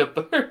does that get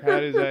there?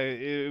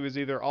 It was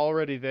either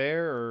already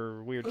there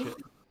or weird shit.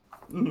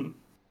 Mm-hmm.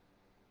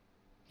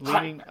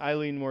 I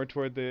lean more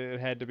toward it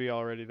had to be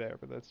already there,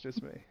 but that's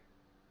just me.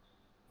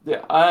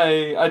 Yeah,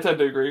 I tend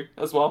to agree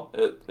as well.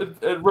 It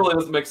really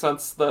doesn't make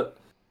sense that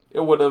it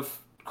would have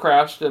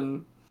crashed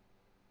and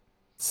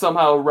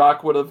somehow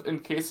rock would have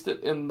encased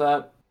it in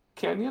that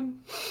canyon.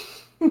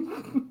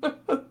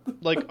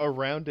 Like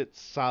around it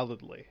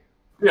solidly.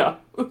 Yeah.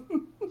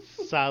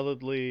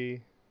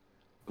 Solidly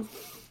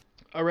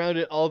around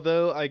it,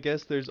 although I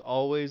guess there's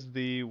always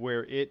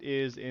where it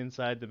is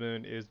inside the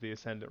moon is the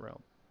ascendant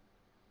realm.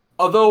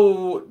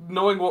 Although,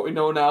 knowing what we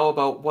know now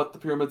about what the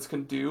pyramids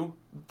can do,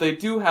 they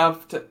do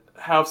have to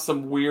have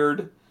some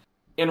weird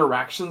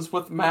interactions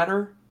with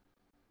matter.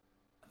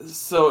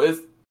 So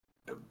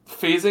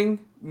phasing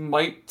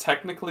might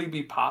technically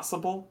be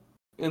possible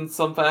in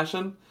some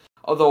fashion.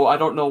 Although I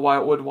don't know why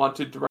it would want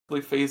to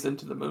directly phase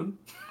into the moon.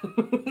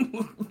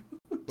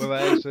 Well,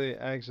 I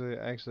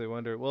actually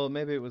wonder. Well,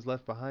 maybe it was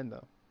left behind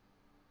though,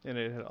 and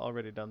it had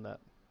already done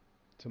that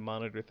to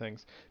monitor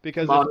things.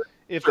 Because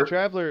if the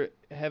traveler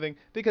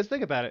because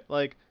think about it,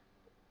 like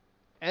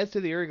as to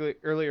the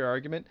earlier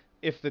argument,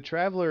 if the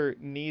traveler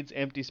needs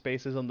empty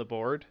spaces on the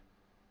board,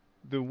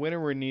 the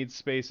winnower needs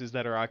spaces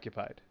that are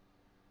occupied.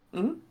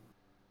 Mm-hmm.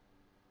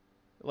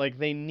 Like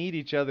they need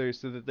each other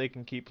so that they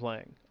can keep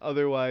playing.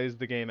 Otherwise,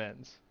 the game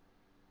ends.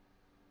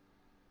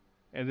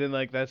 And then,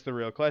 like, that's the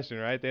real question,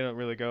 right? They don't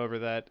really go over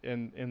that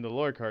in the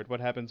lore card.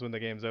 What happens when the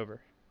game's over?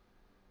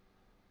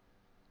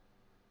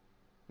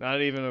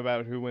 Not even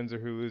about who wins or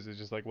who loses,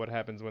 just like what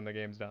happens when the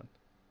game's done.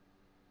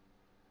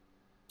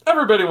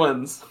 Everybody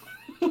wins.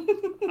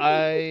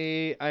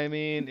 I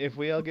mean, if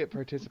we all get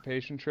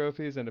participation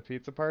trophies and a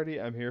pizza party,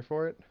 I'm here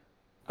for it.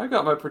 I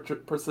got my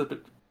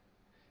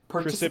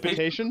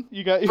Precipitation?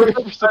 You got your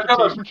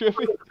precipitation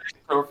trophy?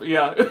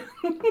 Yeah.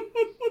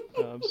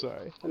 Oh, I'm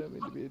sorry. I don't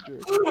mean to be a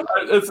jerk.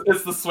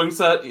 It's the swing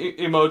set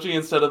emoji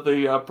instead of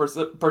the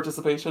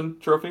participation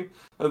trophy.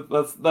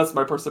 That's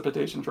my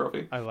precipitation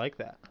trophy. I like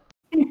that.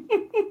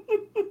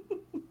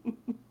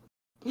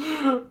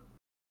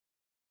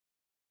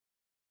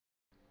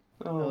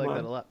 I like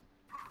that a lot.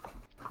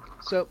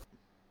 So,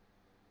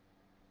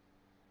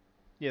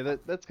 yeah,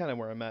 that's kind of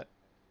where I'm at.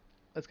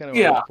 That's kind of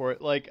where I'm at for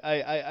it. Like,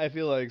 I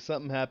feel like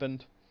something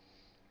happened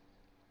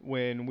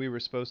when we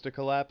were supposed to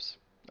collapse.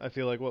 I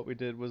feel like what we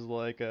did was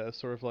like a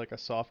sort of like a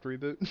soft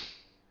reboot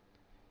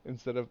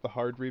instead of the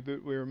hard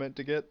reboot we were meant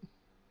to get.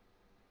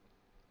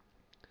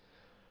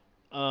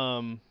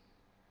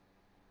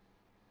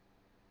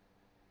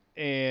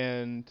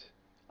 And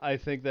I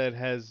think that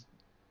has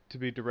to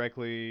be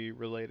directly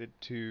related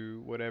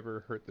to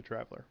whatever hurt the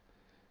Traveler.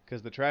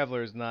 Because the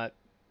Traveler is not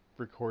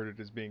recorded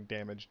as being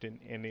damaged in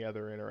any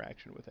other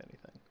interaction with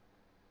anything.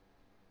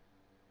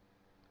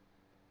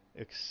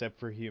 Except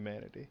for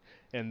humanity.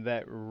 And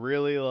that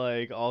really,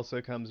 like,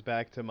 also comes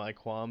back to my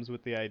qualms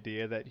with the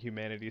idea that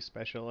humanity's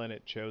special and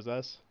it chose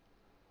us.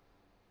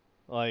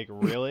 Like,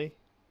 really?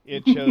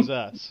 It chose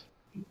us.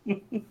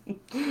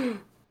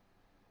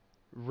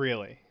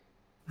 Really?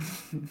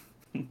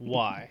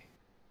 Why?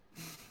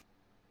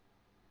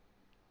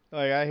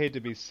 Like, I hate to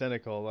be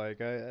cynical.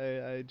 Like,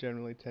 I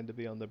generally tend to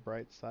be on the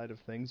bright side of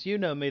things. You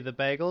know me, the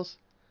bagels.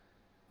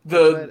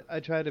 The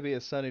I try to be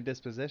a sunny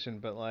disposition,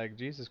 but like,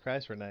 Jesus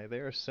Christ, Renee,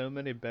 there are so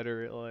many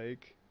better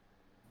like.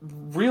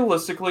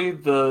 Realistically,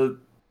 the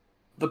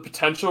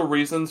potential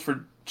reasons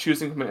for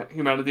choosing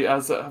humanity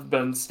as have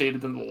been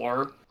stated in the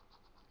lore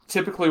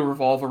typically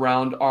revolve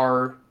around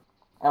our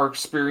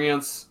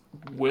experience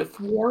with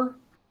war.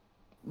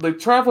 The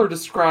Traveler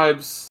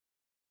describes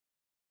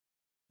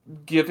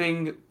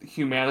giving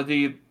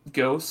humanity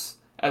ghosts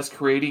as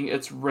creating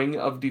its ring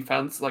of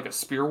defense like a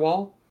spear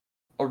wall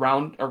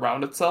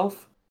around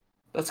itself.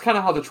 That's kind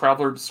of how the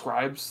Traveler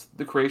describes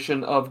the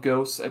creation of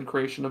ghosts and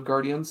creation of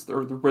guardians,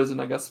 or the Risen,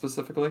 I guess,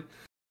 specifically.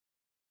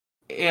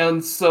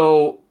 And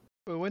so,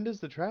 But when does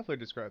the Traveler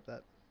describe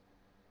that?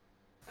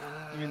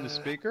 You mean the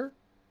speaker?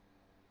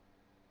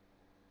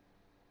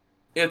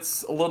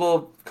 it's a little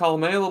of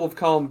column A, a little of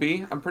column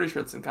B. I'm pretty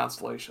sure it's in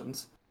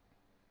constellations.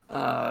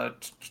 Uh,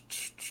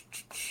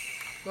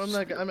 Well,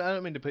 I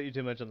don't mean to put you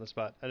too much on the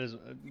spot. That is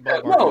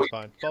no, ballparking's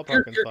fine. you're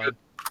Ballparking's good. fine.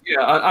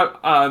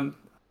 Yeah,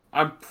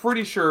 I'm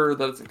pretty sure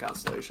that it's in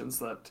constellations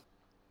that.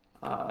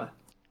 Uh,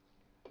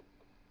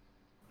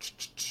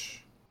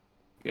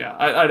 yeah,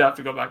 I'd have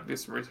to go back and do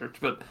some research,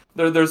 but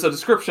there's a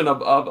description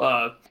of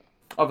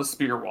a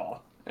spear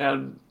wall,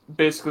 and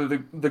basically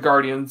the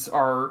guardians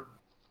are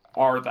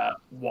that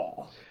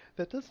wall.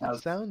 That doesn't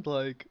As, sound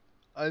like.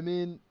 I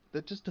mean,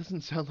 that just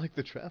doesn't sound like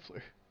the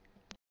Traveler.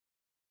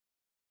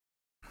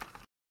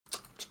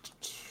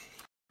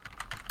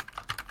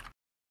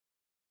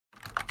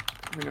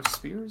 Ring of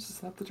Spears, is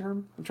that the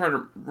term? I'm trying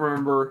to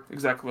remember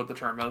exactly what the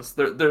term is.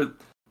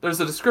 There's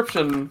a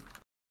description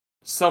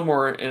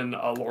somewhere in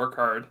a lore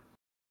card.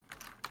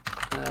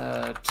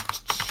 Uh,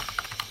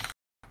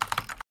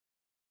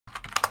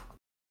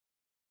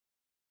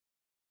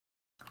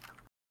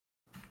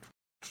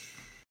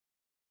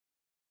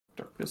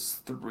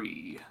 Darkness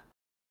 3.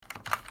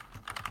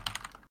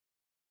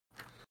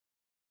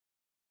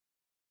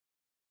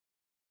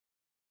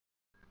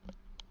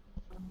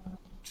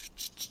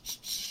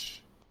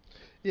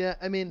 Yeah,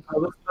 I mean,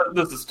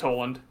 This is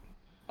Toland.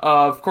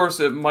 Of course,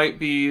 it might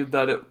be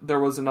that there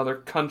was another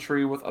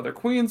country with other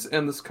queens,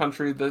 and this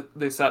country that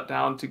they sat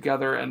down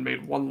together and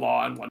made one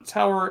law and one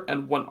tower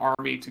and one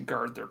army to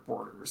guard their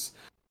borders.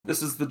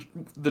 This is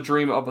the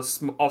dream of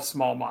of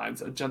small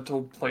minds, a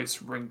gentle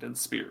place ringed in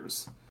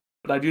spears.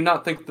 But I do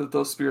not think that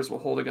those spears will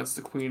hold against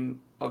the queen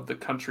of the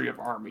country of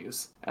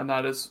armies, and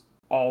that is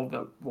all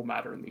that will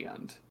matter in the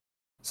end.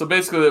 So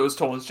basically, it was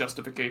Toland's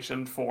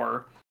justification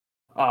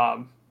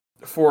um,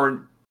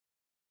 for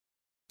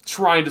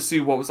trying to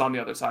see what was on the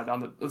other side,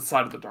 on the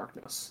side of the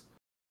darkness.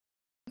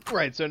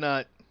 right. So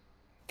not.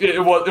 It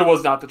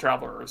was not the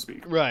Traveler or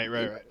Speak. Right.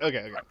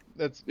 Okay.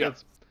 That's Yeah.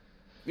 that's.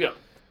 Yeah.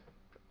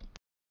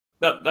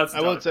 That's.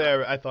 I won't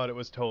say I thought it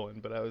was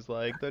Toland, but I was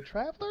like, the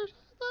Traveler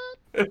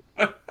said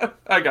that?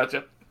 I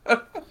gotcha.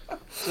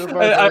 So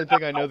far, the only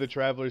thing I know the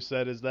Traveler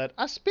said is that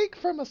I speak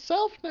for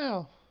myself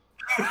now.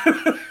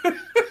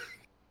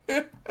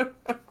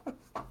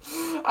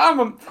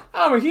 I'm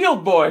a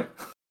healed boy.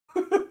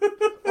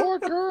 Or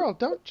girl,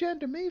 don't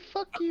gender me.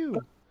 Fuck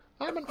you.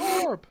 I'm an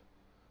orb.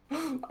 I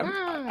mean,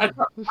 I had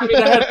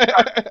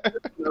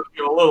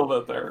to a little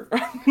bit there.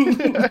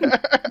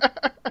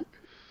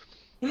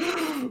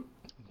 I'm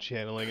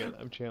channeling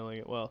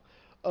it well.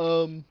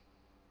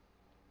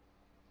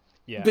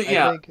 Yeah, But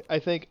yeah. I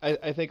think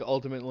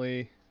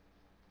ultimately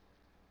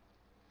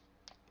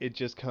it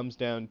just comes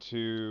down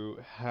to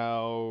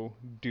how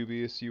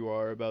dubious you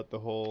are about the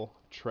whole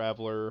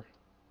Traveler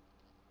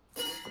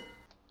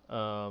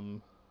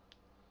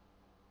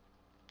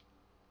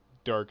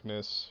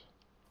darkness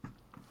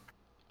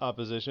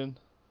opposition,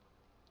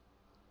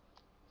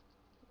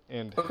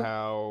 and Okay.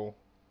 how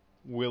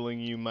willing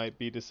you might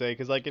be to say,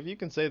 because like if you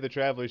can say the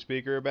Traveler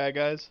Speaker are bad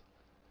guys,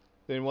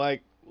 then why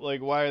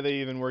are they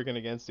even working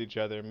against each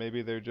other?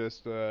 Maybe they're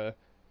just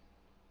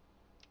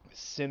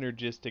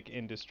synergistic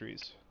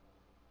industries.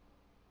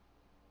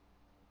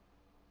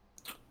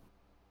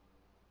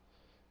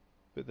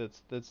 But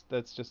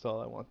that's just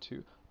all I want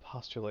to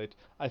postulate.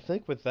 I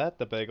think with that,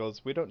 the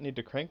Bagels, we don't need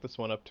to crank this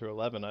one up to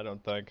 11. I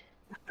don't think.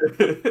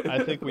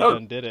 I think we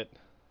done did it.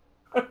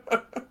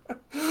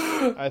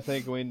 I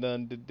think we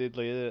done did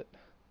it.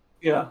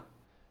 Yeah.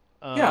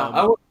 Yeah.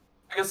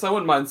 I guess I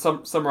wouldn't mind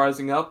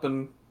summarizing up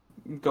and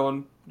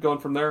going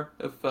from there.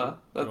 If you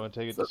want to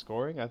take it to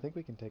scoring, I think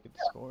we can take it to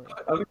scoring.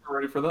 I think we're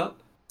ready for that.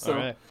 So, all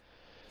right.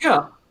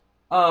 Yeah.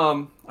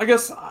 I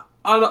guess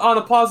on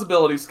a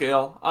plausibility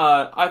scale,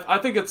 I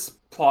think it's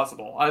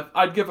plausible.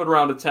 I'd give it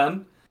around a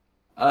 10.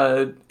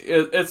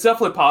 It's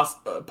definitely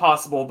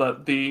possible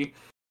that the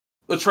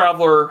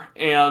Traveler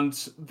and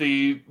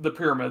the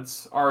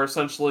pyramids are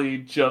essentially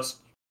just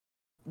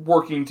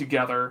working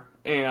together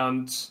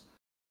and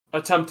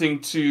attempting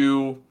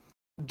to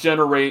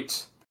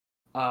generate,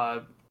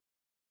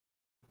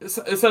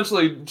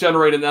 essentially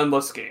generate an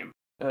endless game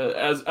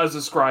as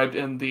described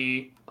in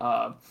the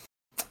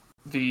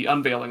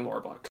Unveiling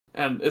lore book.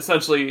 And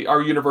essentially,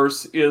 our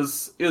universe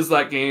is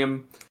that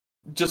game,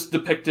 just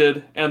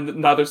depicted, and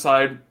neither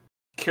side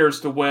cares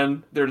to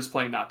win. They're just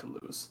playing not to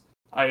lose.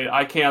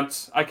 I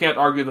can't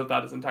argue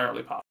that is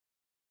entirely possible.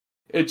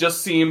 It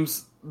just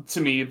seems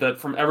to me that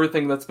from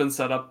everything that's been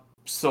set up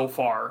so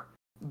far,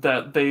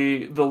 that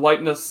the light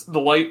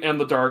and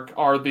the dark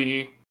are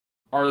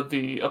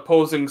the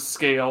opposing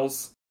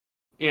scales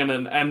in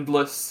an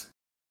endless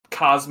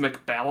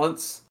cosmic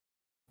balance.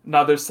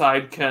 Neither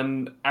side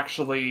can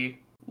actually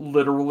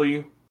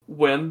literally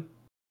win.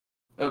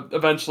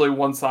 Eventually,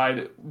 one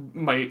side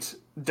might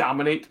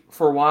dominate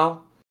for a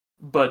while,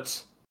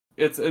 but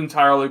it's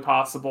entirely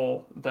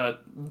possible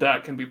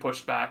that can be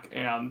pushed back,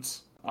 and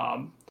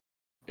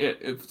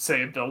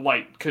say the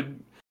light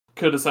could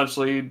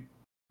essentially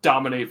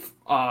dominate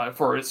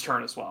for its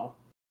turn as well.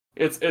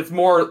 It's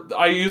more.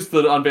 I use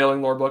the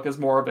Unveiling lore book as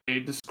more of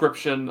a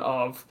description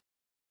of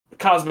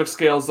cosmic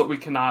scales that we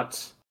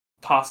cannot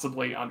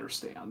possibly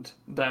understand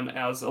than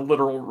as a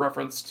literal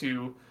reference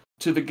to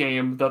the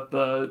game that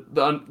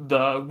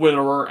the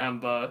Winnower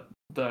and the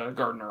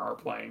Gardener are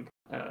playing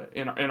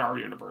in our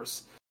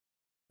universe.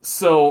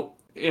 So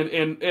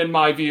in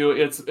my view,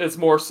 it's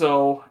more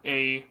so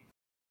a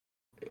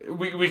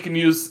we can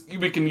use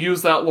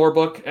that lore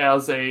book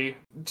as a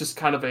just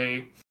kind of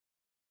a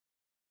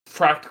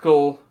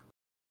practical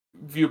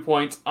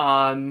viewpoint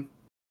on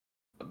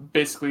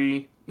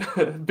basically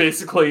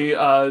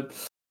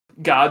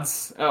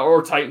gods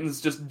or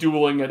titans just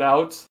dueling it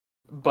out.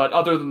 But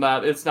other than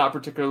that, it's not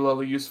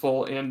particularly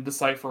useful in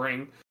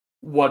deciphering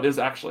what is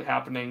actually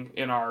happening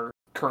in our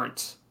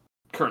current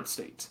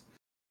state.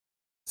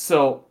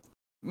 So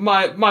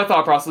my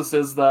thought process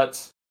is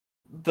that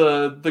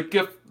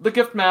the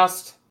gift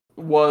mast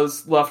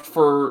was left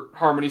for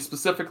Harmony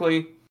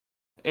specifically,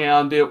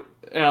 and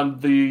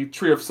the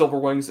Tree of Silver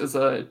Wings is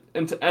a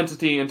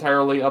entity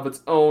entirely of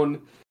its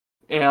own,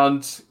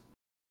 and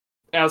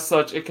as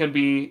such, it can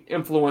be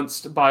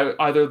influenced by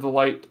either the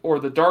light or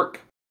the dark,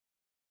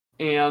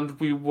 and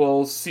we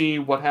will see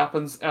what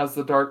happens as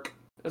the dark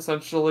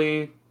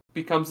essentially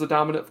becomes the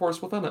dominant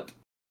force within it.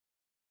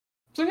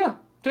 So yeah,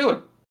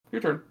 Taylor,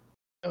 your turn.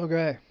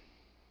 Okay.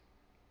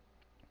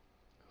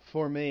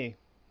 For me,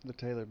 the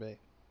Taylor-B.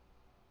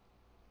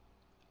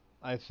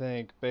 I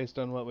think, based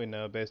on what we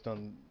know, based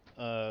on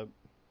a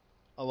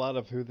lot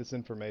of who this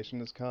information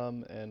has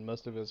come, and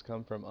most of it has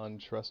come from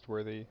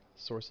untrustworthy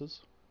sources,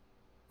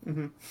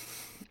 Mm-hmm.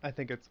 I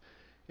think it's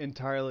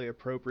entirely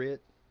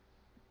appropriate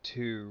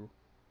to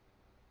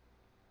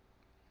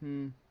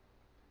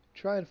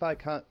try and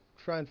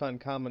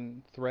find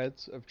common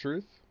threads of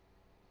truth,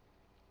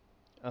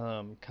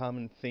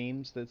 common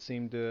themes that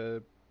seem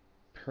to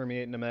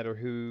permeate no matter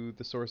who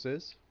the source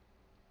is,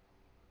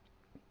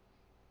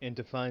 and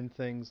to find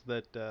things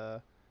that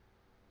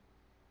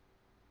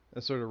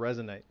sort of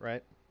resonate,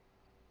 right?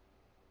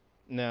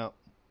 Now,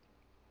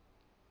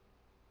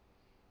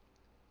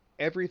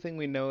 everything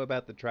we know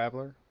about the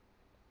Traveler,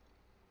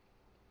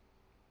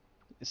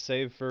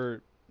 save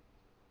for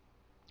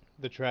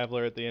the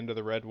Traveler at the end of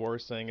the Red War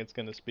saying it's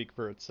going to speak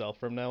for itself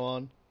from now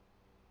on,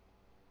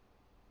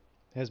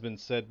 has been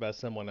said by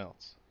someone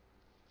else.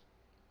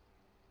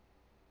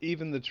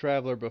 Even the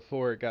Traveler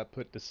before it got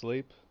put to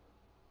sleep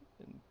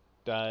and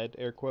died,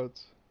 air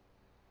quotes,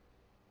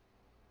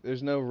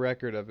 there's no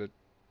record of it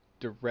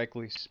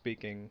directly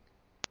speaking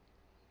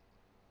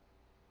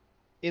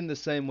in the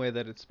same way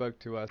that it spoke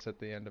to us at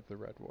the end of the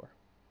Red War.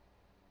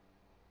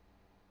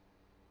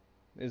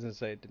 It doesn't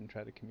say it didn't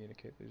try to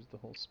communicate. There's the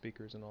whole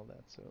speakers and all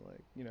that. So,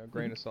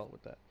 grain of salt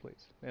with that,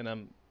 please. And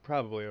I'm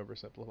probably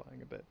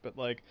oversimplifying a bit. But,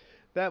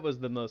 that was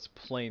the most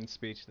plain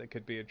speech that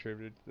could be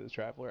attributed to the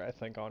Traveler, I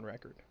think, on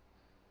record.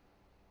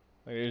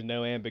 There's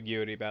no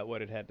ambiguity about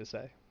what it had to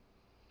say.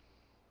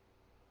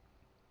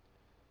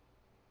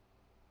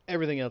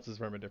 Everything else is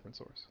from a different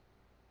source.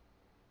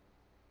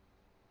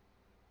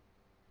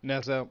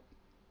 Now, so,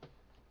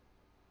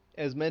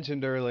 as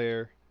mentioned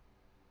earlier,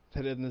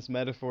 that in this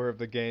metaphor of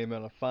the game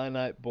on a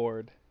finite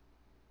board,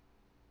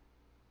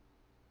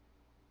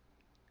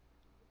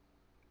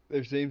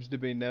 there seems to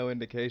be no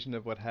indication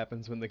of what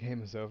happens when the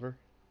game is over.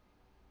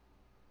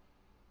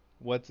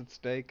 What's at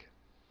stake?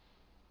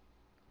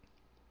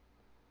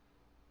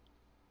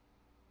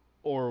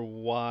 Or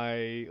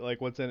why,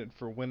 what's in it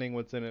for winning,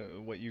 what's in it,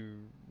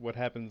 what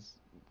happens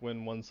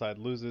when one side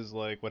loses,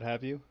 what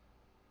have you.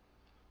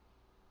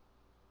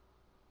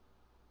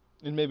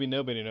 And maybe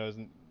nobody knows,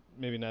 and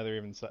maybe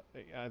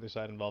either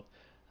side involved.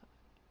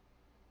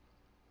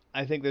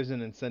 I think there's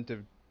an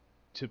incentive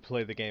to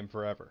play the game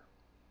forever.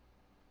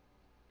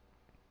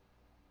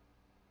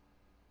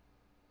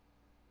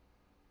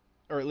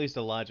 Or at least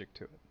a logic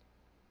to it.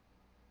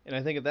 And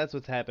I think if that's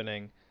what's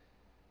happening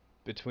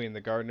between the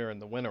Gardener and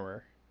the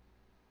Winnower,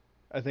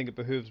 I think it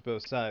behooves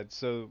both sides.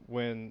 So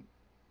when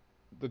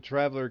the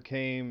Traveler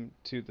came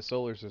to the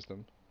solar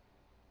system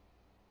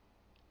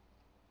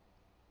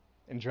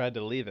and tried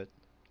to leave it,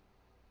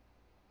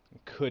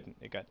 and couldn't,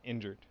 it got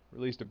injured,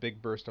 released a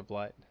big burst of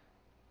light.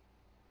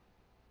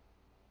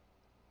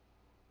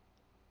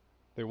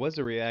 There was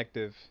a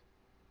reactive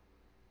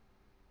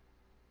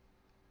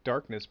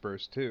darkness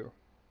burst too.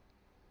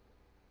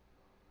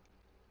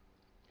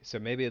 So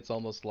maybe it's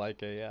almost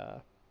like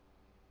a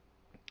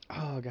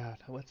oh god,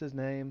 what's his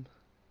name?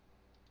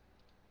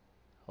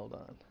 Hold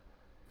on.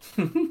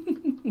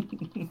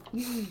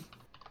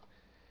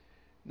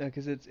 No,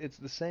 because it's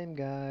the same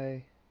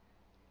guy.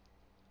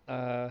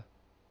 Uh,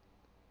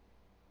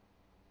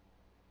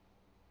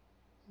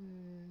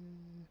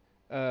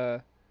 uh,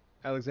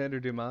 Alexander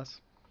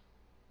Dumas.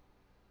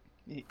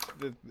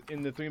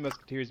 In the Three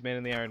Musketeers, Man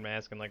in the Iron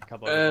Mask, and like a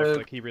couple other books,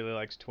 like he really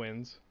likes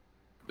twins.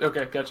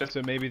 Okay, gotcha.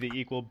 So maybe the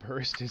equal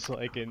burst is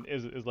like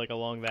is like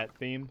along that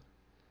theme,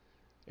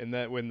 in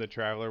that when the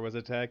Traveler was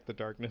attacked, the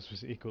darkness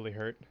was equally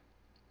hurt.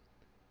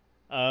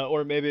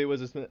 Or maybe it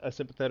was a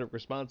sympathetic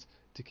response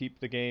to keep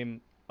the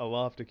game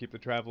aloft, to keep the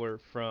Traveler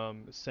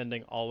from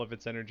sending all of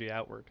its energy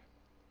outward.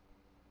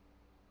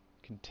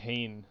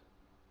 Contain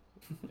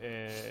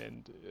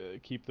and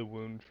keep the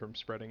wound from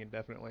spreading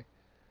indefinitely.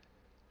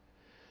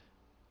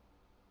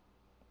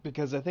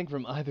 Because I think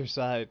from either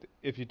side,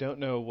 if you don't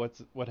know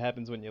what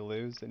happens when you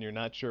lose, and you're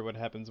not sure what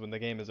happens when the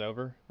game is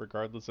over,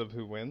 regardless of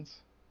who wins,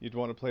 you'd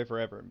want to play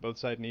forever. And both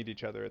sides need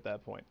each other at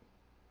that point,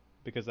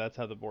 because that's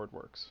how the board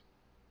works.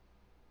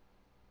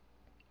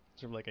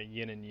 Sort of like a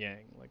yin and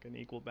yang, like an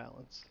equal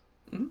balance.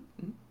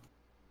 Mm-hmm.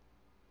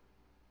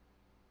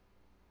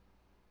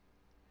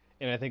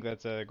 And I think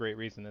that's a great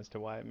reason as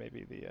to why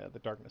maybe the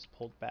darkness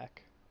pulled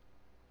back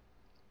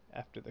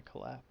after the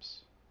collapse,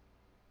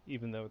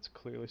 even though it's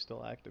clearly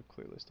still active,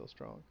 clearly still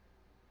strong.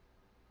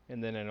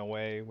 And then in a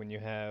way, when you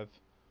have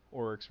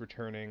Oryx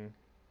returning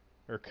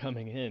or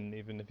coming in,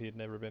 even if he had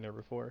never been here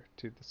before,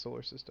 to the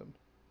solar system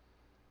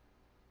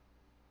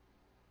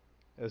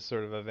as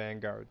sort of a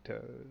vanguard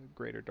to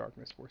greater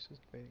darkness forces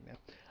invading now.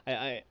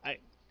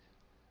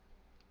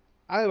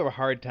 I have a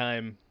hard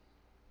time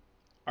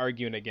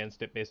arguing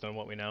against it based on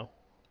what we know.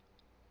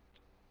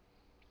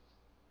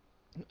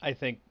 I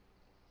think,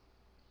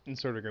 in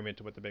sort of agreement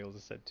to what TheBagelz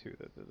has said too,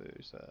 that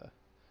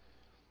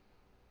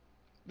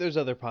there's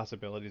other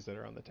possibilities that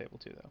are on the table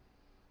too, though.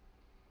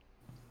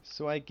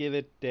 So I give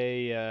it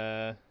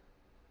a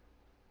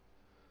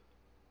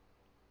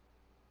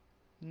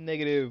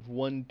negative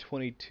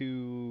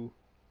 122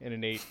 and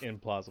an 8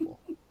 implausible.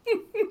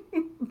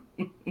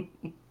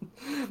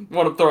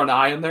 Want to throw an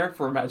eye in there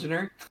for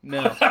imaginary?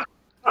 No.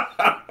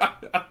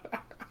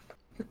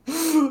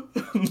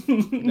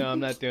 No, I'm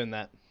not doing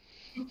that.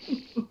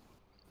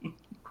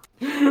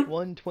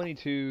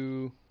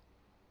 122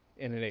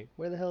 and an 8.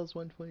 Where the hell is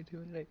 122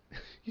 and an 8?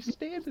 You're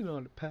standing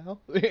on it, pal.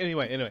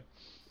 Anyway.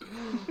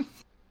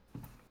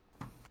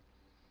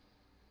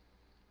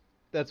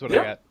 That's what I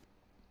got.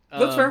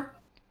 That's fair.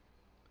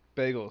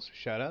 Bagels,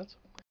 shoutouts?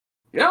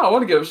 Yeah, I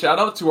want to give a shout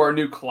out to our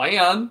new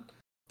clan,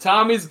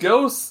 Tommy's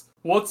Ghosts.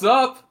 What's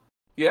up?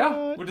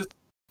 Yeah, What? we just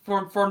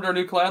formed our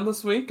new clan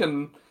this week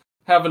and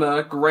having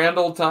a grand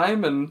old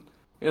time and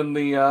in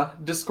the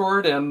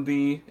Discord and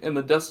in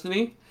the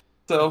Destiny.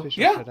 So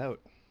Official yeah, shout out.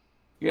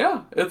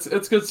 yeah,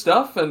 it's good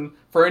stuff. And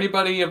for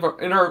anybody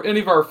any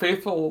of our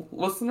faithful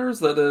listeners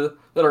that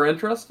are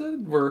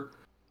interested, we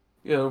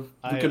can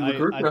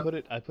recruit I them.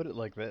 put it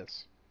like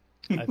this.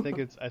 I think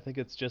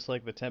it's just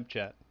like the temp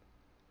chat.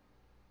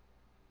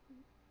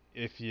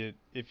 If you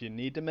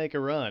need to make a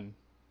run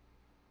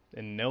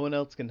and no one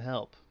else can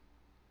help,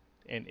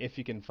 and if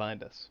you can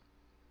find us,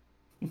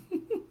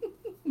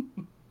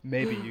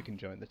 maybe you can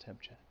join the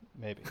temp chat.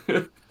 Maybe.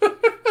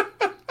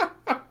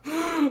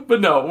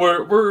 But no,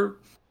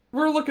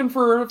 we're looking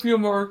for a few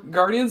more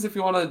Guardians if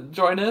you want to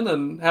join in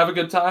and have a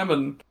good time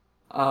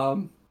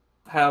and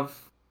have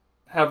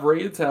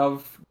raids,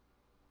 have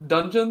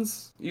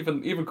dungeons,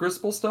 even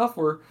Crucible stuff.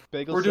 We're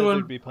Bagel said doing.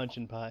 there'd be punch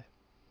and pie.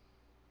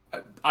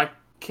 I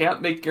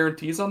can't make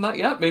guarantees on that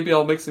yet. Maybe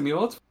I'll make some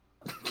emotes.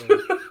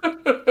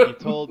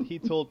 He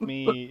told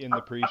me in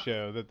the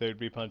pre-show that there'd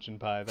be punch and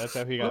pie. That's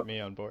how he got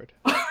me on board.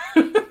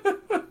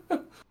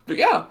 But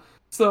yeah,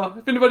 so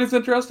if anybody's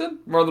interested,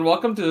 more than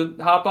welcome to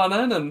hop on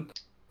in and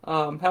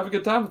have a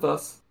good time with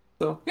us.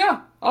 So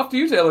yeah, off to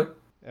you, Taylor.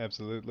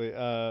 Absolutely.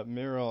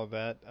 Mirror all of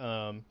that.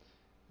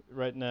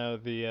 Right now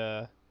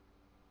the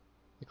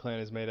clan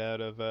is made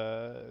out of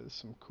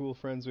some cool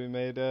friends we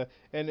made,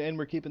 and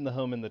we're keeping the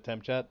home in the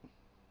temp chat.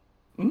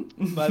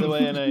 By the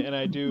way, and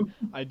I do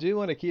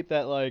want to keep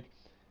that, like,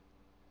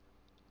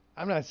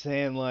 I'm not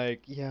saying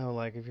like,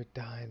 like if you're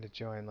dying to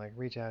join, like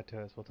reach out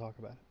to us, we'll talk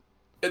about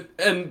it.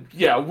 And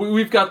yeah,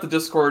 we've got the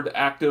Discord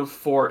active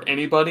for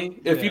anybody.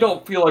 If you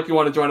don't feel like you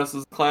want to join us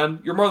as a clan,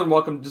 you're more than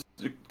welcome just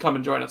to come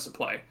and join us to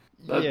play.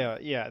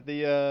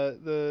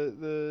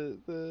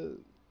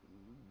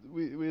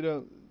 We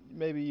don't.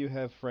 Maybe you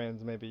have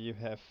friends, maybe you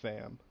have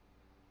fam,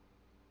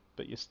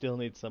 but you still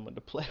need someone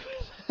to play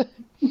with.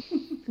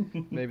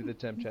 Maybe the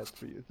temp chat's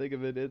for you. Think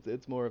of it.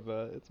 It's more of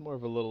a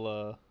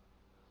little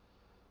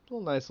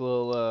nice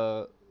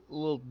little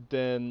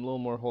den, little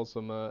more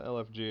wholesome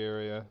LFG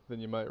area than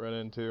you might run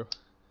into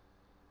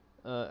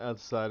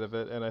outside of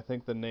it. And I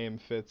think the name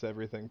fits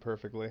everything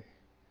perfectly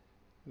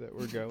that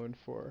we're going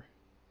for.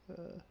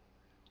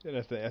 And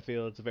I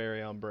feel it's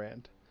very on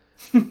brand.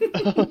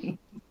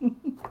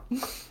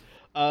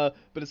 But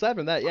aside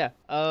from that, yeah.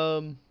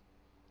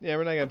 Yeah,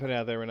 we're not gonna put it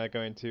out there. We're not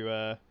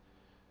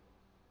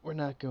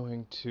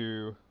going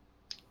to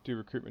do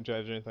recruitment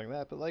drives or anything like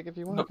that. But like, if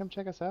you want to come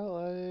check us out,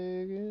 like,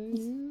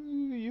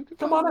 you can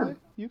Come find on a way. in.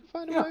 You can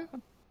find a Yeah. way.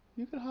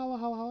 You can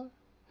holla.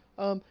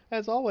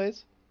 As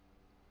always,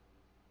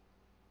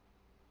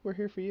 we're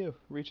here for you.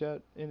 Reach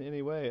out in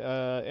any way.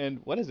 And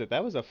what is it?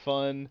 That was a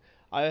fun.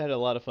 I had a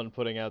lot of fun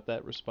putting out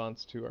that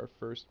response to our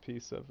first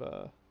piece of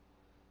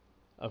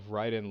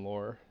write-in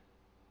lore.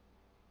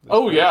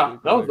 Oh yeah,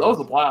 Week. that was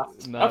a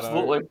blast. Not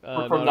Absolutely.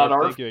 art. From Not that art.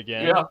 art. Thank you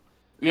again. Yeah.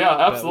 Yeah,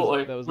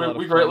 absolutely. That was a lot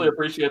We of greatly fun.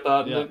 appreciate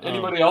that. Yeah, And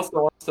anybody else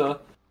that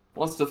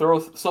wants to throw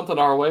something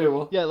our way,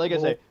 yeah, like I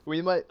say,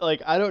 we might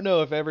like. I don't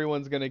know if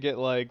everyone's gonna get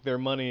like their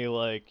money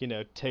like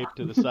taped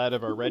to the side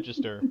of our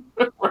register,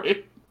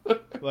 right.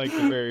 like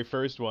the very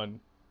first one,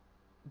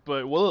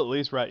 but we'll at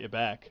least write you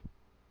back.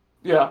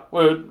 Yeah,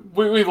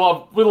 we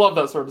love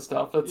that sort of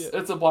stuff. Yeah.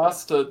 It's a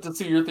blast to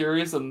see your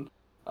theories and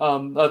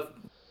that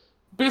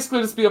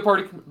basically just be a part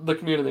of the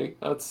community.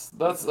 That's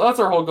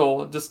our whole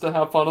goal, just to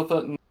have fun with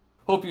it and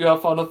hope you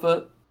have fun with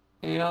it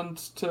and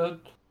to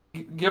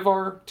give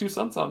our 2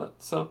 cents on it.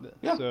 So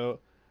yeah. So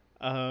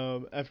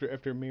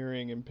after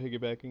mirroring and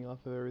piggybacking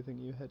off of everything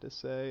you had to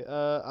say,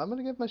 I'm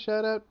gonna give my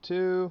shout out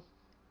to.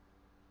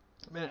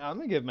 Man, I'm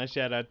gonna give my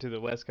shout out to the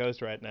West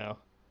Coast right now.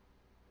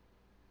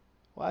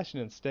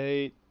 Washington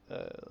State,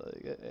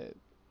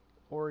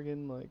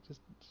 Oregon, like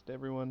just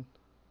everyone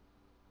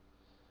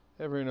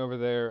over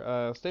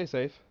there. Stay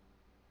safe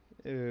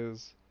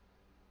is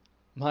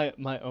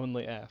my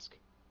only ask.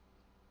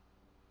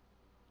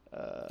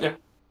 Yeah.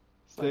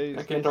 Stay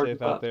can't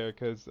safe out that. there,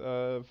 because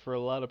for a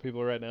lot of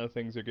people right now,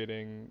 things are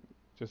getting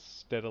just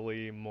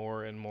steadily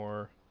more and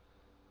more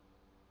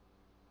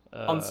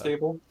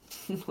Unstable.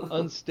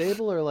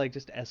 unstable, or like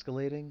just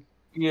escalating.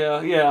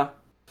 Yeah.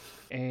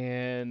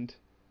 And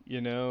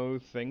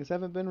things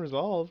haven't been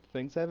resolved,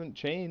 things haven't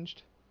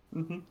changed.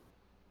 Mm-hmm.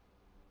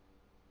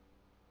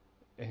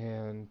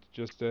 And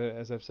just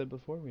as I've said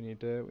before, we need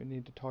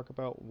to talk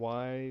about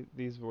why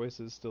these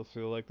voices still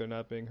feel like they're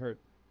not being heard.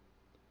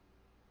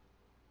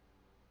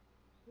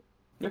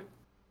 Yeah.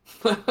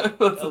 A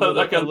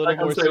little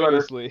more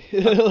seriously.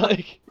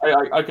 Like,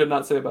 I could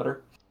not say it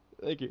better.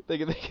 Thank you.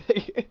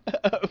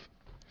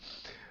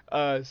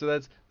 So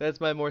that's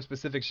my more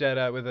specific shout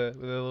out with a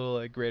little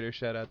like greater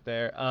shout out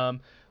there.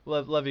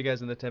 Love you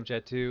guys in the temp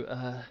chat too.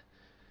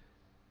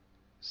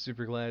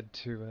 Super glad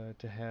to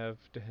have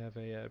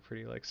a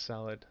pretty like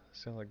solid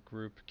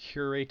group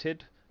curated,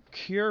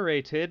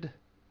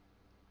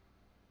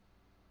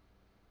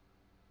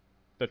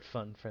 but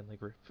fun, friendly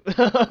group.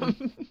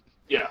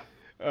 Yeah.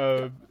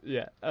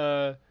 Yeah.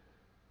 Love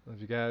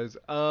you guys.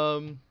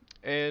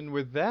 And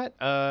with that,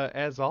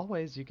 as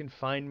always, you can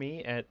find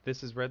me at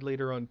This Is Red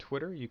Leader on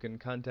Twitter. You can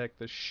contact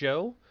the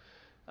show,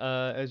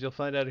 as you'll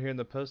find out here in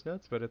the post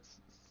notes, but it's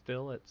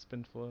still at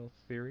Spinfoil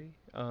Theory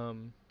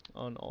on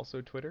also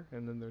Twitter,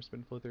 and then there's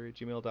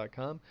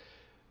spinfoiltheory@gmail.com.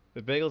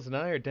 The Bagels and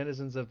I are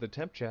denizens of the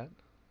temp chat.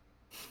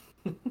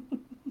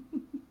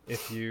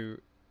 If you're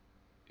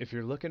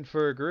looking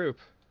for a group,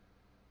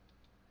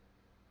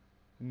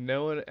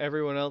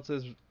 everyone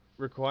else's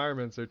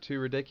requirements are too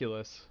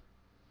ridiculous.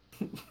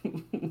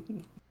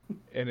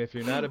 And if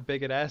you're not a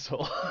bigot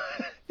asshole,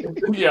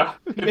 yeah,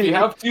 if you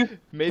have two,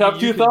 maybe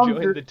have you two can thumbs,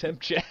 join the temp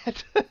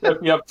chat.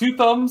 if you have 2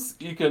 thumbs,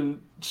 you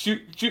can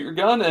shoot your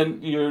gun,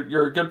 and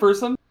you're a good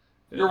person.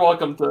 You're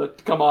welcome to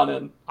come on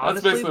in. That's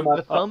Honestly, basically my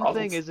the thumb process.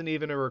 thing isn't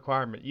even a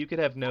requirement. You could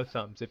have no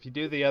thumbs. If you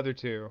do the other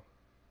 2,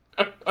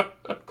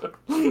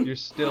 you're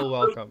still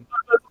welcome.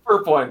 That's a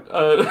fair point.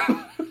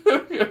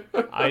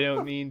 I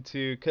don't mean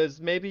to, because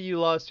maybe you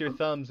lost your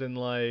thumbs in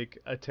like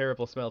a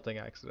terrible smelting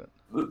accident.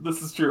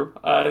 This is true.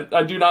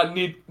 I do not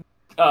need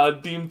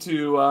deem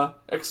to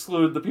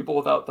exclude the people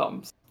without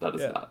thumbs. That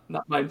is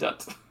not my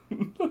intent.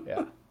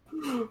 Yeah.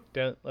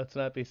 Let's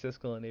not be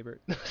Siskel and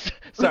Ebert.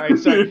 Sorry.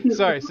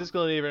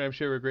 Siskel and Ebert, I'm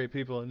sure, were great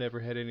people and never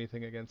had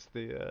anything against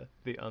the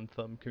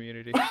unthumbed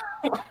community.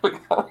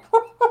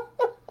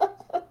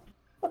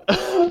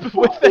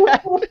 With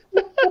that,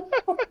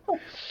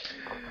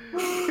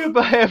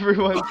 goodbye,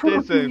 everyone.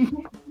 Stay safe.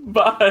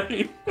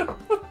 Bye.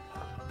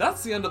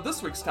 That's the end of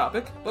this week's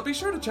topic, but be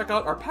sure to check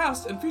out our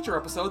past and future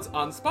episodes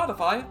on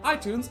Spotify,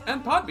 iTunes,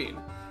 and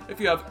Podbean. If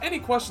you have any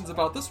questions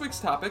about this week's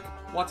topic,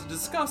 want to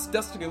discuss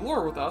Destiny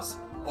lore with us,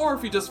 or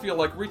if you just feel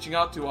like reaching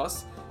out to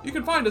us, you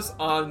can find us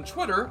on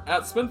Twitter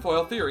at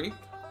Spinfoil Theory,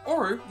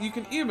 or you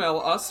can email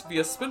us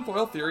via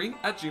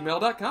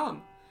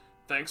spinfoiltheory@gmail.com.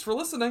 Thanks for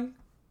listening.